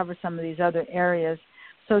that we cover some of these other areas.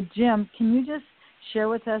 So, Jim, can you just share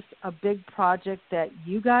with us a big project that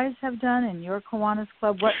you guys have done in your Kiwanis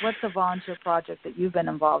Club? What's a volunteer project that you've been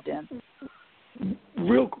involved in?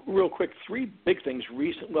 Real quick, three big things.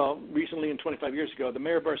 Recently, and 25 years ago, the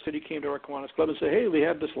mayor of our city came to our Kiwanis Club and said, hey, we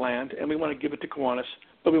have this land, and we want to give it to Kiwanis,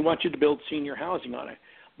 but we want you to build senior housing on it.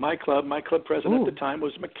 My club president at the time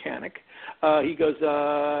was a mechanic. He goes,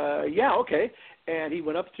 yeah, okay. And he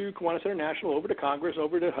went up through Kiwanis International, over to Congress,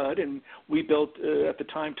 over to HUD, and we built, at the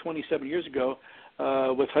time, 27 years ago,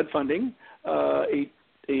 with HUD funding, a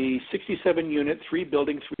 67-unit,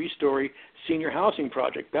 3-building, 3-story senior housing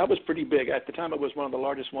project. That was pretty big. At the time, it was one of the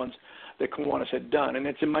largest ones that Kiwanis had done, and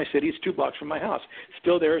it's in my city. It's 2 blocks from my house. It's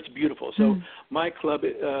still there. It's beautiful. So my club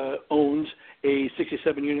owns a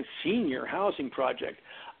 67-unit senior housing project.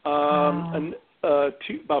 And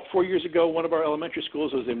about 4 years ago, one of our elementary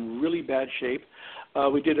schools was in really bad shape.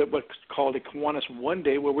 We did what's called a Kiwanis One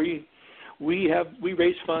Day, where we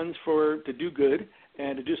raise funds to do good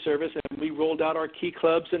and to do service, and we rolled out our key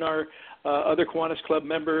clubs and our other Kiwanis Club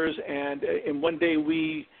members, and in one day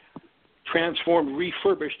we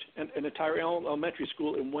refurbished an entire elementary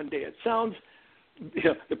school in one day. It sounds,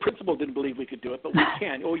 the principal didn't believe we could do it, but we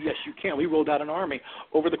can. Oh, yes, you can. We rolled out an army.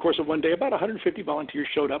 Over the course of one day, about 150 volunteers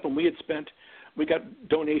showed up, and we got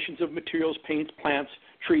donations of materials, paints, plants,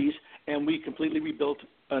 trees, and we completely rebuilt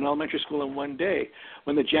an elementary school in one day.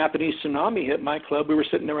 When the Japanese tsunami hit my club, we were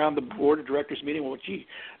sitting around the board of directors meeting. Well, gee,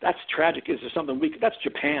 that's tragic. Is there something that's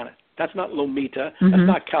Japan. That's not Lomita. That's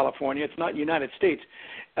not California. It's not United States.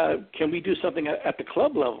 Can we do something at the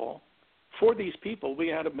club level for these people? We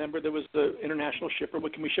had a member that was the international shipper.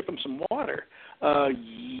 Can we ship them some water?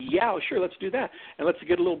 Yeah, sure, let's do that. And let's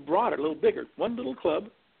get a little broader, a little bigger. One little club,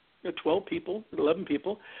 12 people, 11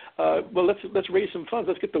 people. Well, let's raise some funds.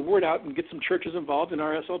 Let's get the word out and get some churches involved in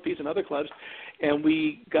our SLPs and other clubs. And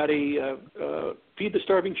we got a Feed the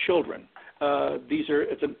Starving Children.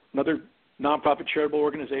 It's another nonprofit charitable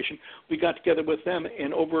organization. We got together with them,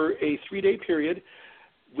 and over a 3-day period,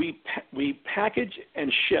 we packaged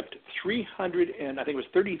and shipped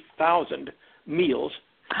 30,000 meals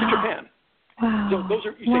to Japan. Wow. So those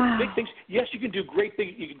are big things. Yes, you can do great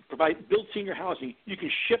things. You can build senior housing. You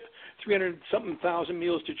can ship 300-something thousand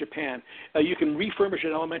meals to Japan. You can refurbish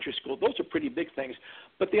an elementary school. Those are pretty big things.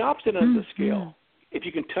 But the opposite end of the scale, if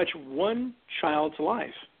you can touch one child's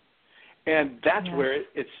life, and that's where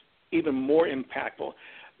it's even more impactful.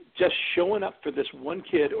 Just showing up for this one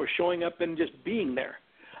kid, or showing up and just being there,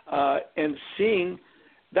 and seeing,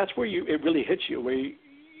 that's where it really hits you, where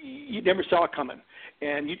you never saw it coming.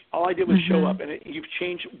 And all I did was show up, and you've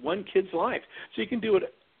changed one kid's life. So you can do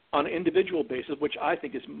it on an individual basis, which I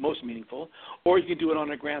think is most meaningful, or you can do it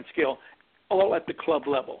on a grand scale, all at the club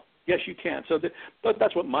level. Yes, you can. But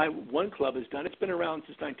that's what my one club has done. It's been around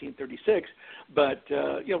since 1936. But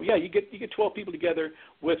you get 12 people together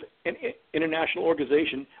with an international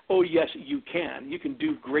organization. Oh, yes, you can. You can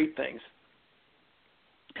do great things.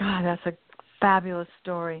 God, that's a fabulous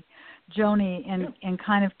story, Joni. And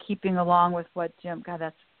kind of keeping along with what Jim. God,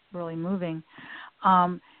 that's really moving.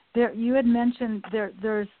 There, you had mentioned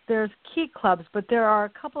there's key clubs, but there are a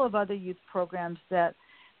couple of other youth programs that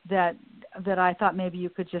I thought maybe you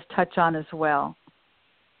could just touch on as well.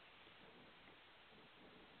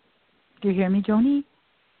 Do you hear me, Joni?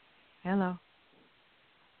 Hello.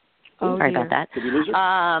 Oh, sorry about that. Did we lose her?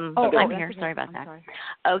 I'm here. Okay. Sorry about I'm that. sorry.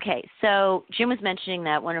 Okay, so Jim was mentioning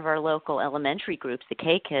that one of our local elementary groups, the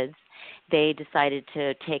K Kids, they decided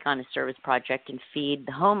to take on a service project and feed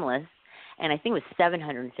the homeless, and I think it was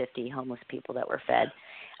 750 homeless people that were fed.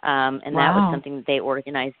 And that was something that they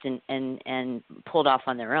organized and pulled off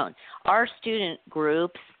on their own. Our student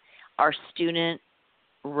groups are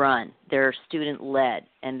student-run. They're student-led,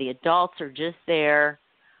 and the adults are just there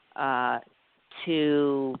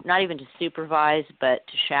to not even to supervise, but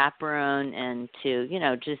to chaperone and to,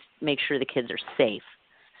 just make sure the kids are safe.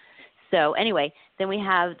 So anyway, then we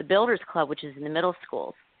have the Builders Club, which is in the middle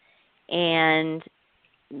schools, and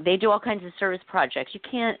they do all kinds of service projects. You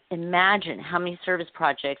can't imagine how many service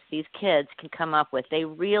projects these kids can come up with. They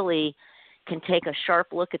really can take a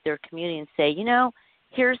sharp look at their community and say,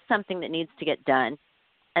 here's something that needs to get done.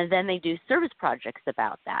 And then they do service projects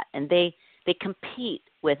about that. And they compete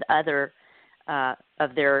with other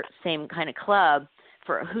of their same kind of club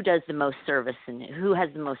for who does the most service and who has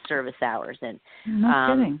the most service hours and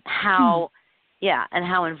how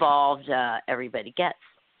involved everybody gets.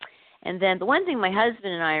 And then the one thing my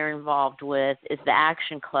husband and I are involved with is the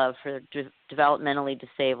Action Club for developmentally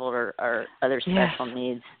disabled or other special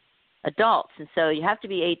needs adults. And so you have to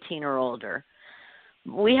be 18 or older.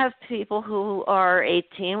 We have people who are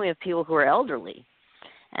 18. We have people who are elderly.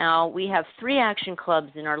 Now, we have 3 Action Clubs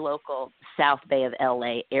in our local South Bay of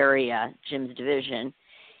LA area, Jim's division.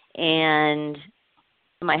 And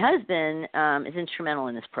my husband is instrumental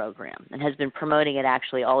in this program and has been promoting it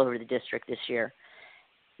actually all over the district this year.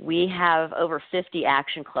 We have over 50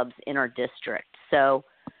 Action Clubs in our district. So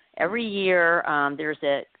every year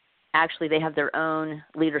they have their own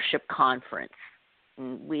leadership conference.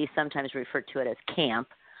 And we sometimes refer to it as camp.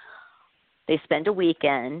 They spend a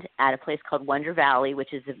weekend at a place called Wonder Valley,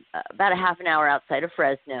 which is about a half an hour outside of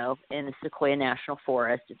Fresno in the Sequoia National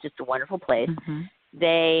Forest. It's just a wonderful place. Mm-hmm.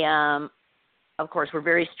 They, of course, were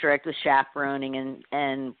very strict with chaperoning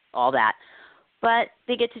and all that. But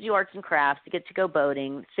they get to do arts and crafts. They get to go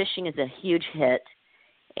boating. Fishing is a huge hit.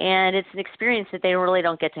 And it's an experience that they really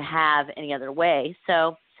don't get to have any other way.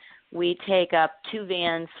 So we take up 2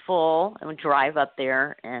 vans full and we drive up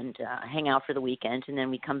there and hang out for the weekend, and then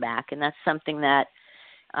we come back. And that's something that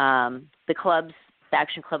the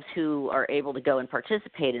Action Clubs who are able to go and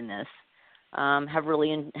participate in this have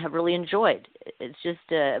really enjoyed. It's just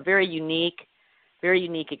a very unique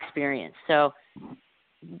experience. So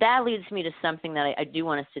that leads me to something that I do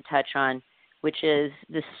want us to touch on, which is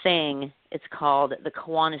this thing. It's called the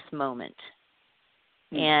Kiwanis moment.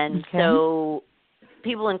 And so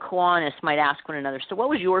people in Kiwanis might ask one another, so what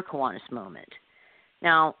was your Kiwanis moment?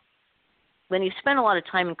 Now, when you spend a lot of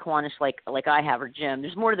time in Kiwanis like I have or Jim,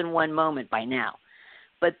 there's more than one moment by now.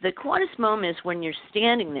 But the Kiwanis moment is when you're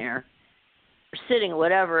standing there or sitting or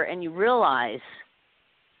whatever, and you realize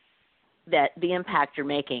that the impact you're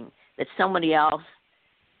making, that somebody else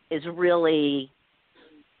is really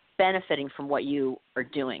benefiting from what you are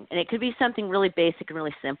doing. And it could be something really basic and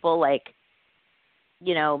really simple, like,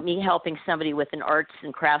 me helping somebody with an arts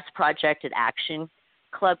and crafts project at Action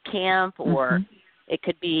Club camp, or it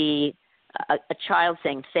could be a child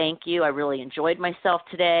saying, thank you, I really enjoyed myself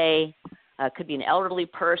today. It could be an elderly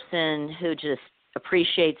person who just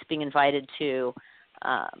appreciates being invited to,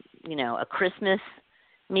 a Christmas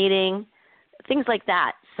meeting, things like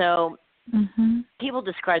that. So people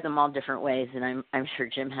describe them all different ways, and I'm sure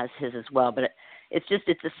Jim has his as well. But it's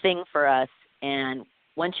a thing for us. And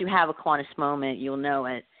once you have a Kiwanis moment, you'll know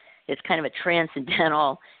it. It's kind of a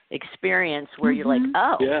transcendental experience where you're like,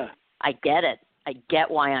 oh, I get it. I get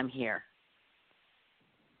why I'm here.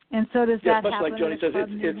 And so does that much happen like Joni says,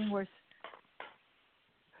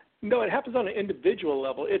 No, it happens on an individual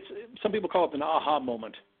level. Some people call it an aha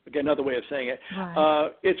moment. Again, another way of saying it.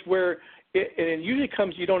 Right. It's where it usually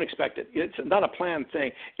comes, you don't expect it. It's not a planned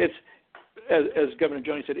thing. It's, as Governor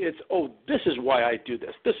Joni said, this is why I do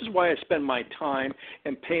this. This is why I spend my time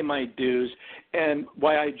and pay my dues and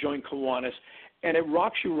why I join Kiwanis. and it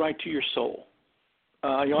rocks you right to your soul.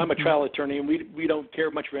 I'm a trial attorney, and we don't care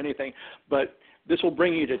much for anything, but this will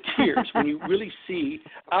bring you to tears when you really see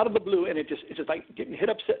out of the blue, and it's just like getting hit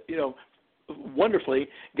upset, wonderfully,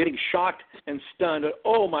 getting shocked and stunned.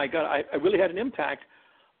 Oh my God, I really had an impact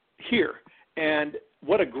here, and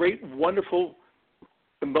what a great, wonderful,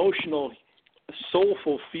 emotional,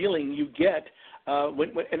 soulful feeling you get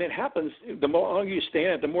when and it happens. The more longer you stay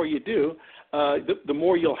in it, the more you do, the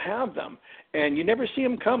more you'll have them, and you never see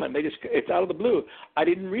them coming. It's out of the blue. I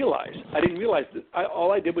didn't realize that.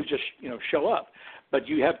 All I did was just show up, but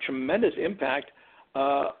you have tremendous impact.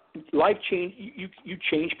 Life change. You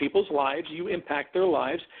change people's lives. You impact their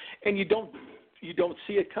lives, and you don't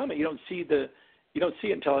see it coming. You don't see it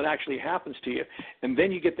until it actually happens to you, and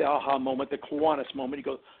then you get the aha moment, the Kiwanis moment. You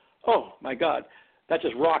go, oh my God, that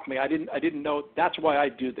just rocked me. I didn't know. That's why I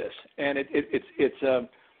do this, and it's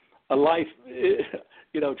a life,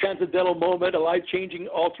 transcendental moment, a life-changing,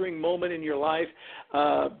 altering moment in your life.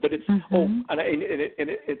 But it's and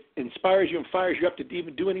it inspires you and fires you up to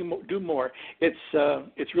even do more.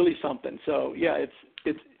 It's really something. So yeah,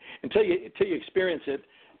 it's until you experience it.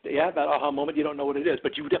 You have that aha moment, you don't know what it is,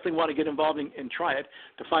 but you definitely want to get involved and try it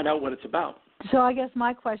to find out what it's about. So I guess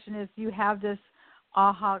my question is, you have this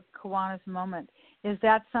aha Kiwanis moment. Is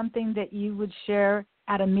that something that you would share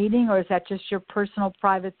at a meeting, or is that just your personal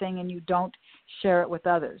private thing and you don't share it with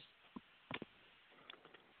others?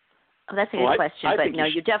 Oh, that's a good question, but no,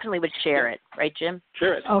 you definitely would share it, right, Jim?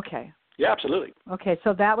 Share it. Okay. Yeah, absolutely. Okay,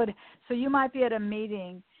 so you might be at a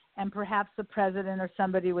meeting, and perhaps the president or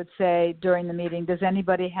somebody would say during the meeting, does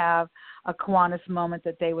anybody have a Kiwanis moment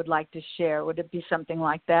that they would like to share? Would it be something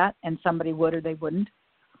like that, and somebody would or they wouldn't?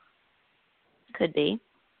 Could be.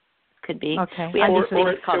 Okay. We have this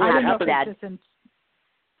thing called Happy Sad.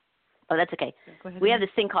 Oh, that's okay. We have this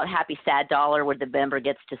thing called Happy Sad Dollar, where the member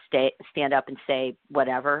gets to stand up and say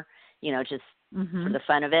whatever, just for the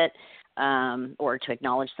fun of it, or to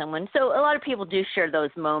acknowledge someone. So a lot of people do share those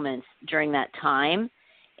moments during that time.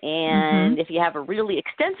 And if you have a really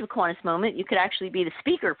extensive Kiwanis moment, you could actually be the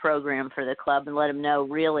speaker program for the club and let them know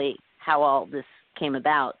really how all this came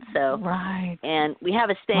about. So, right. And we have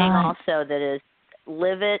a saying also that is,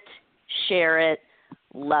 live it, share it,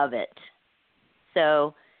 love it.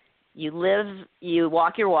 So you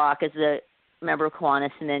walk your walk as a member of Kiwanis,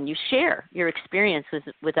 and then you share your experience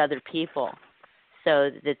with other people so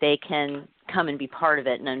that they can come and be part of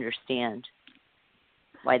it and understand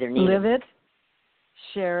why they're needed. Live it,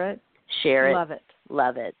 share it,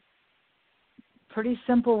 love it. Pretty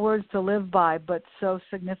simple words to live by, but so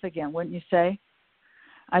significant, wouldn't you say?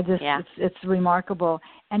 It's remarkable.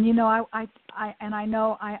 And I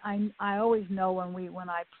always know when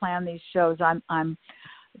I plan these shows,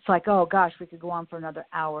 it's like, oh gosh, we could go on for another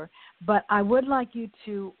hour. But I would like you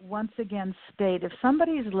to once again state, if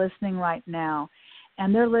somebody's listening right now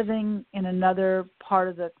and they're living in another part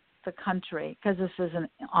of the country, because this is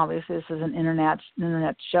an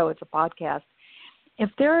internet show, it's a podcast. If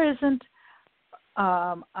there isn't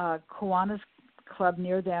a Kiwanis club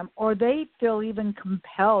near them, or they feel even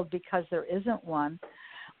compelled because there isn't one,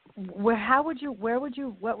 where would you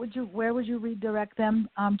redirect them,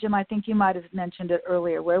 Jim? I think you might have mentioned it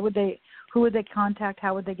earlier. Who would they contact?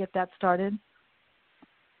 How would they get that started?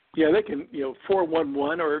 Yeah, they can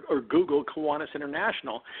 411 or Google Kiwanis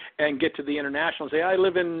International and get to the international and say, I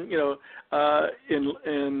live in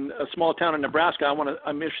a small town in Nebraska.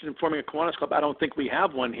 I'm interested in forming a Kiwanis club. I don't think we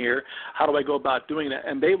have one here. How do I go about doing that?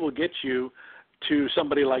 And they will get you to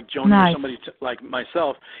somebody like Joni or somebody like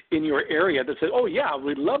myself in your area that says, oh, yeah,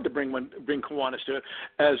 we'd love to bring Kiwanis to it.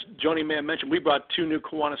 As Joni may have mentioned, we brought 2 new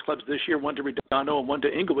Kiwanis clubs this year, one to Redondo and one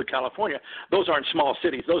to Inglewood, California. Those aren't small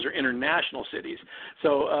cities. Those are international cities.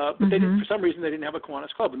 So but for some reason, they didn't have a Kiwanis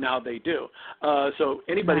club. Now they do. So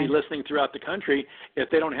anybody listening throughout the country, if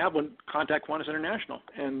they don't have one, contact Kiwanis International,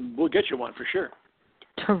 and we'll get you one for sure.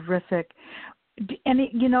 Terrific. And,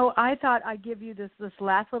 I thought I'd give you this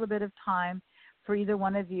last little bit of time for either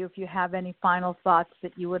one of you, if you have any final thoughts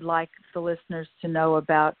that you would like the listeners to know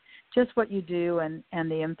about just what you do and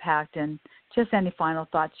the impact, and just any final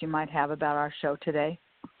thoughts you might have about our show today.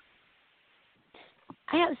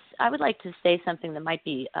 I would like to say something that might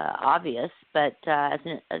be obvious, but as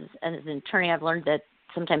an attorney, I've learned that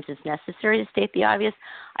sometimes it's necessary to state the obvious.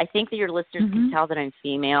 I think that your listeners can tell that I'm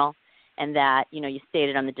female, and that, you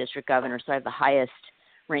stated I'm the district governor, so I have the highest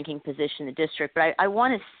ranking position in the district. But I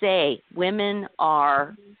want to say women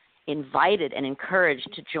are invited and encouraged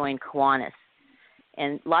to join Kiwanis.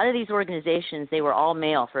 And a lot of these organizations, they were all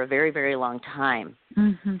male for a very, very long time.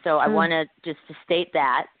 So I want to just to state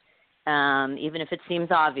that, even if it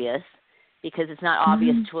seems obvious, because it's not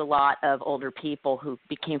obvious to a lot of older people who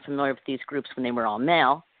became familiar with these groups when they were all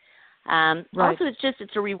male. Right. Also,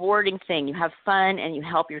 it's a rewarding thing. You have fun and you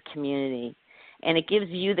help your community, and it gives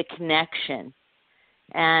you the connection.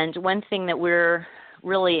 And one thing that we're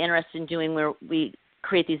really interested in doing where we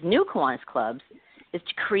create these new Kiwanis clubs is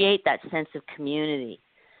to create that sense of community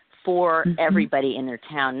for everybody in their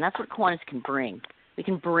town. And that's what Kiwanis can bring. We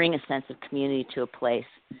can bring a sense of community to a place.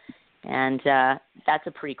 And that's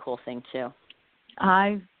a pretty cool thing, too.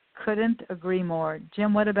 I couldn't agree more.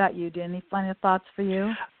 Jim, what about you? Do you have any final thoughts for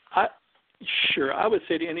you? Sure. I would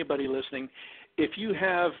say to anybody listening, if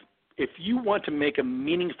you want to make a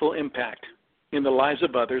meaningful impact in the lives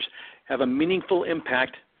of others, have a meaningful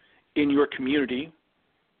impact in your community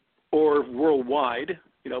or worldwide,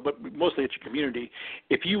 but mostly it's your community.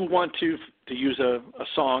 If you want to use a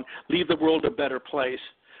song, leave the world a better place,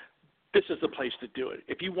 this is the place to do it.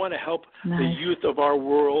 If you want to help the youth of our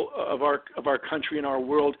world, of our country and our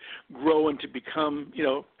world grow and to become,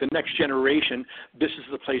 the next generation, this is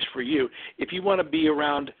the place for you. If you want to be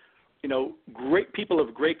around, great people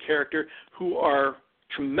of great character who are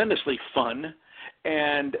tremendously fun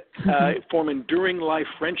and form enduring life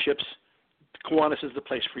friendships, Kiwanis is the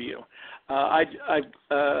place for you.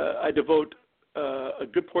 I devote a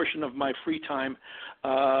good portion of my free time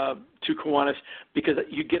to Kiwanis because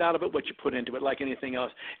you get out of it what you put into it, like anything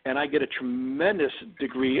else. And I get a tremendous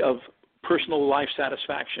degree of personal life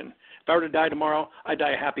satisfaction. If I were to die tomorrow, I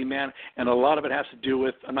die a happy man, and a lot of it has to do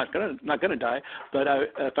with I'm not gonna die, but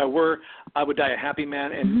if I were, I would die a happy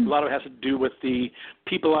man, and a lot of it has to do with the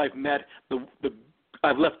people I've met.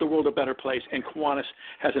 I've left the world a better place, and Kiwanis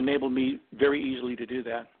has enabled me very easily to do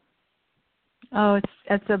that. Oh,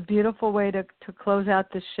 it's a beautiful way to close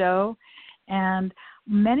out the show. And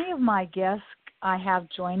many of my guests I have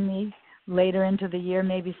joined me later into the year,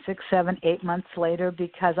 maybe 6, 7, 8 months later,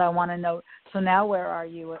 because I want to know, so now where are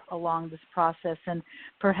you along this process? And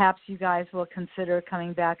perhaps you guys will consider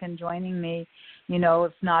coming back and joining me,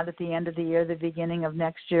 if not at the end of the year, the beginning of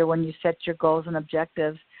next year when you set your goals and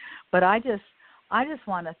objectives. But I just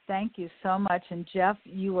want to thank you so much. And, Jeff,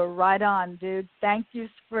 you were right on, dude. Thank you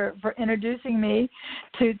for introducing me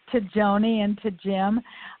to Joni and to Jim.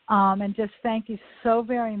 And just thank you so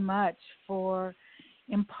very much for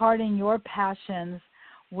imparting your passions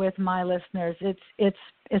with my listeners.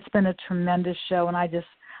 It's been a tremendous show, and I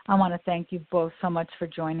want to thank you both so much for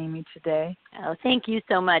joining me today. Oh, thank you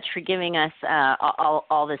so much for giving us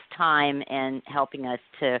all this time and helping us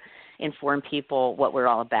to inform people what we're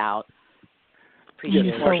all about. Yes,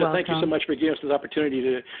 Marsha, thank you so much for giving us this opportunity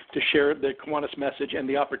to share the Kiwanis message and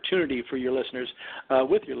the opportunity for your listeners,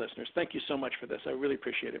 with your listeners. Thank you so much for this. I really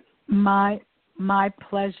appreciate it. My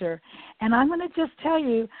pleasure. And I'm going to just tell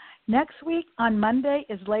you, next week on Monday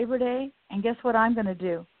is Labor Day, and guess what I'm going to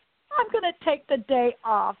do? I'm going to take the day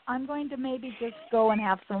off. I'm going to maybe just go and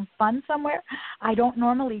have some fun somewhere. I don't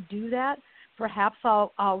normally do that. Perhaps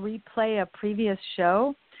I'll replay a previous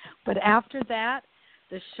show. But after that,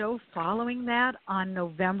 the show following that on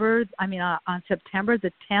September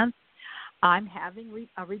the 10th, I'm having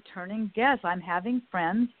a returning guest. I'm having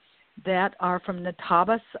friends that are from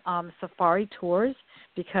Nataba Safari Tours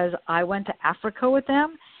because I went to Africa with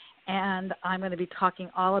them, and I'm going to be talking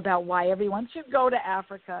all about why everyone should go to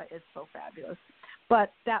Africa. It's so fabulous.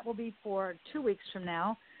 But that will be for 2 weeks from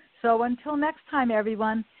now. So until next time,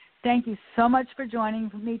 everyone, thank you so much for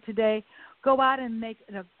joining me today. Go out and make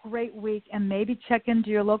it a great week, and maybe check into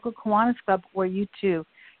your local Kiwanis Club where you, too,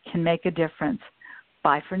 can make a difference.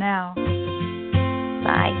 Bye for now.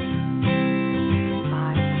 Bye.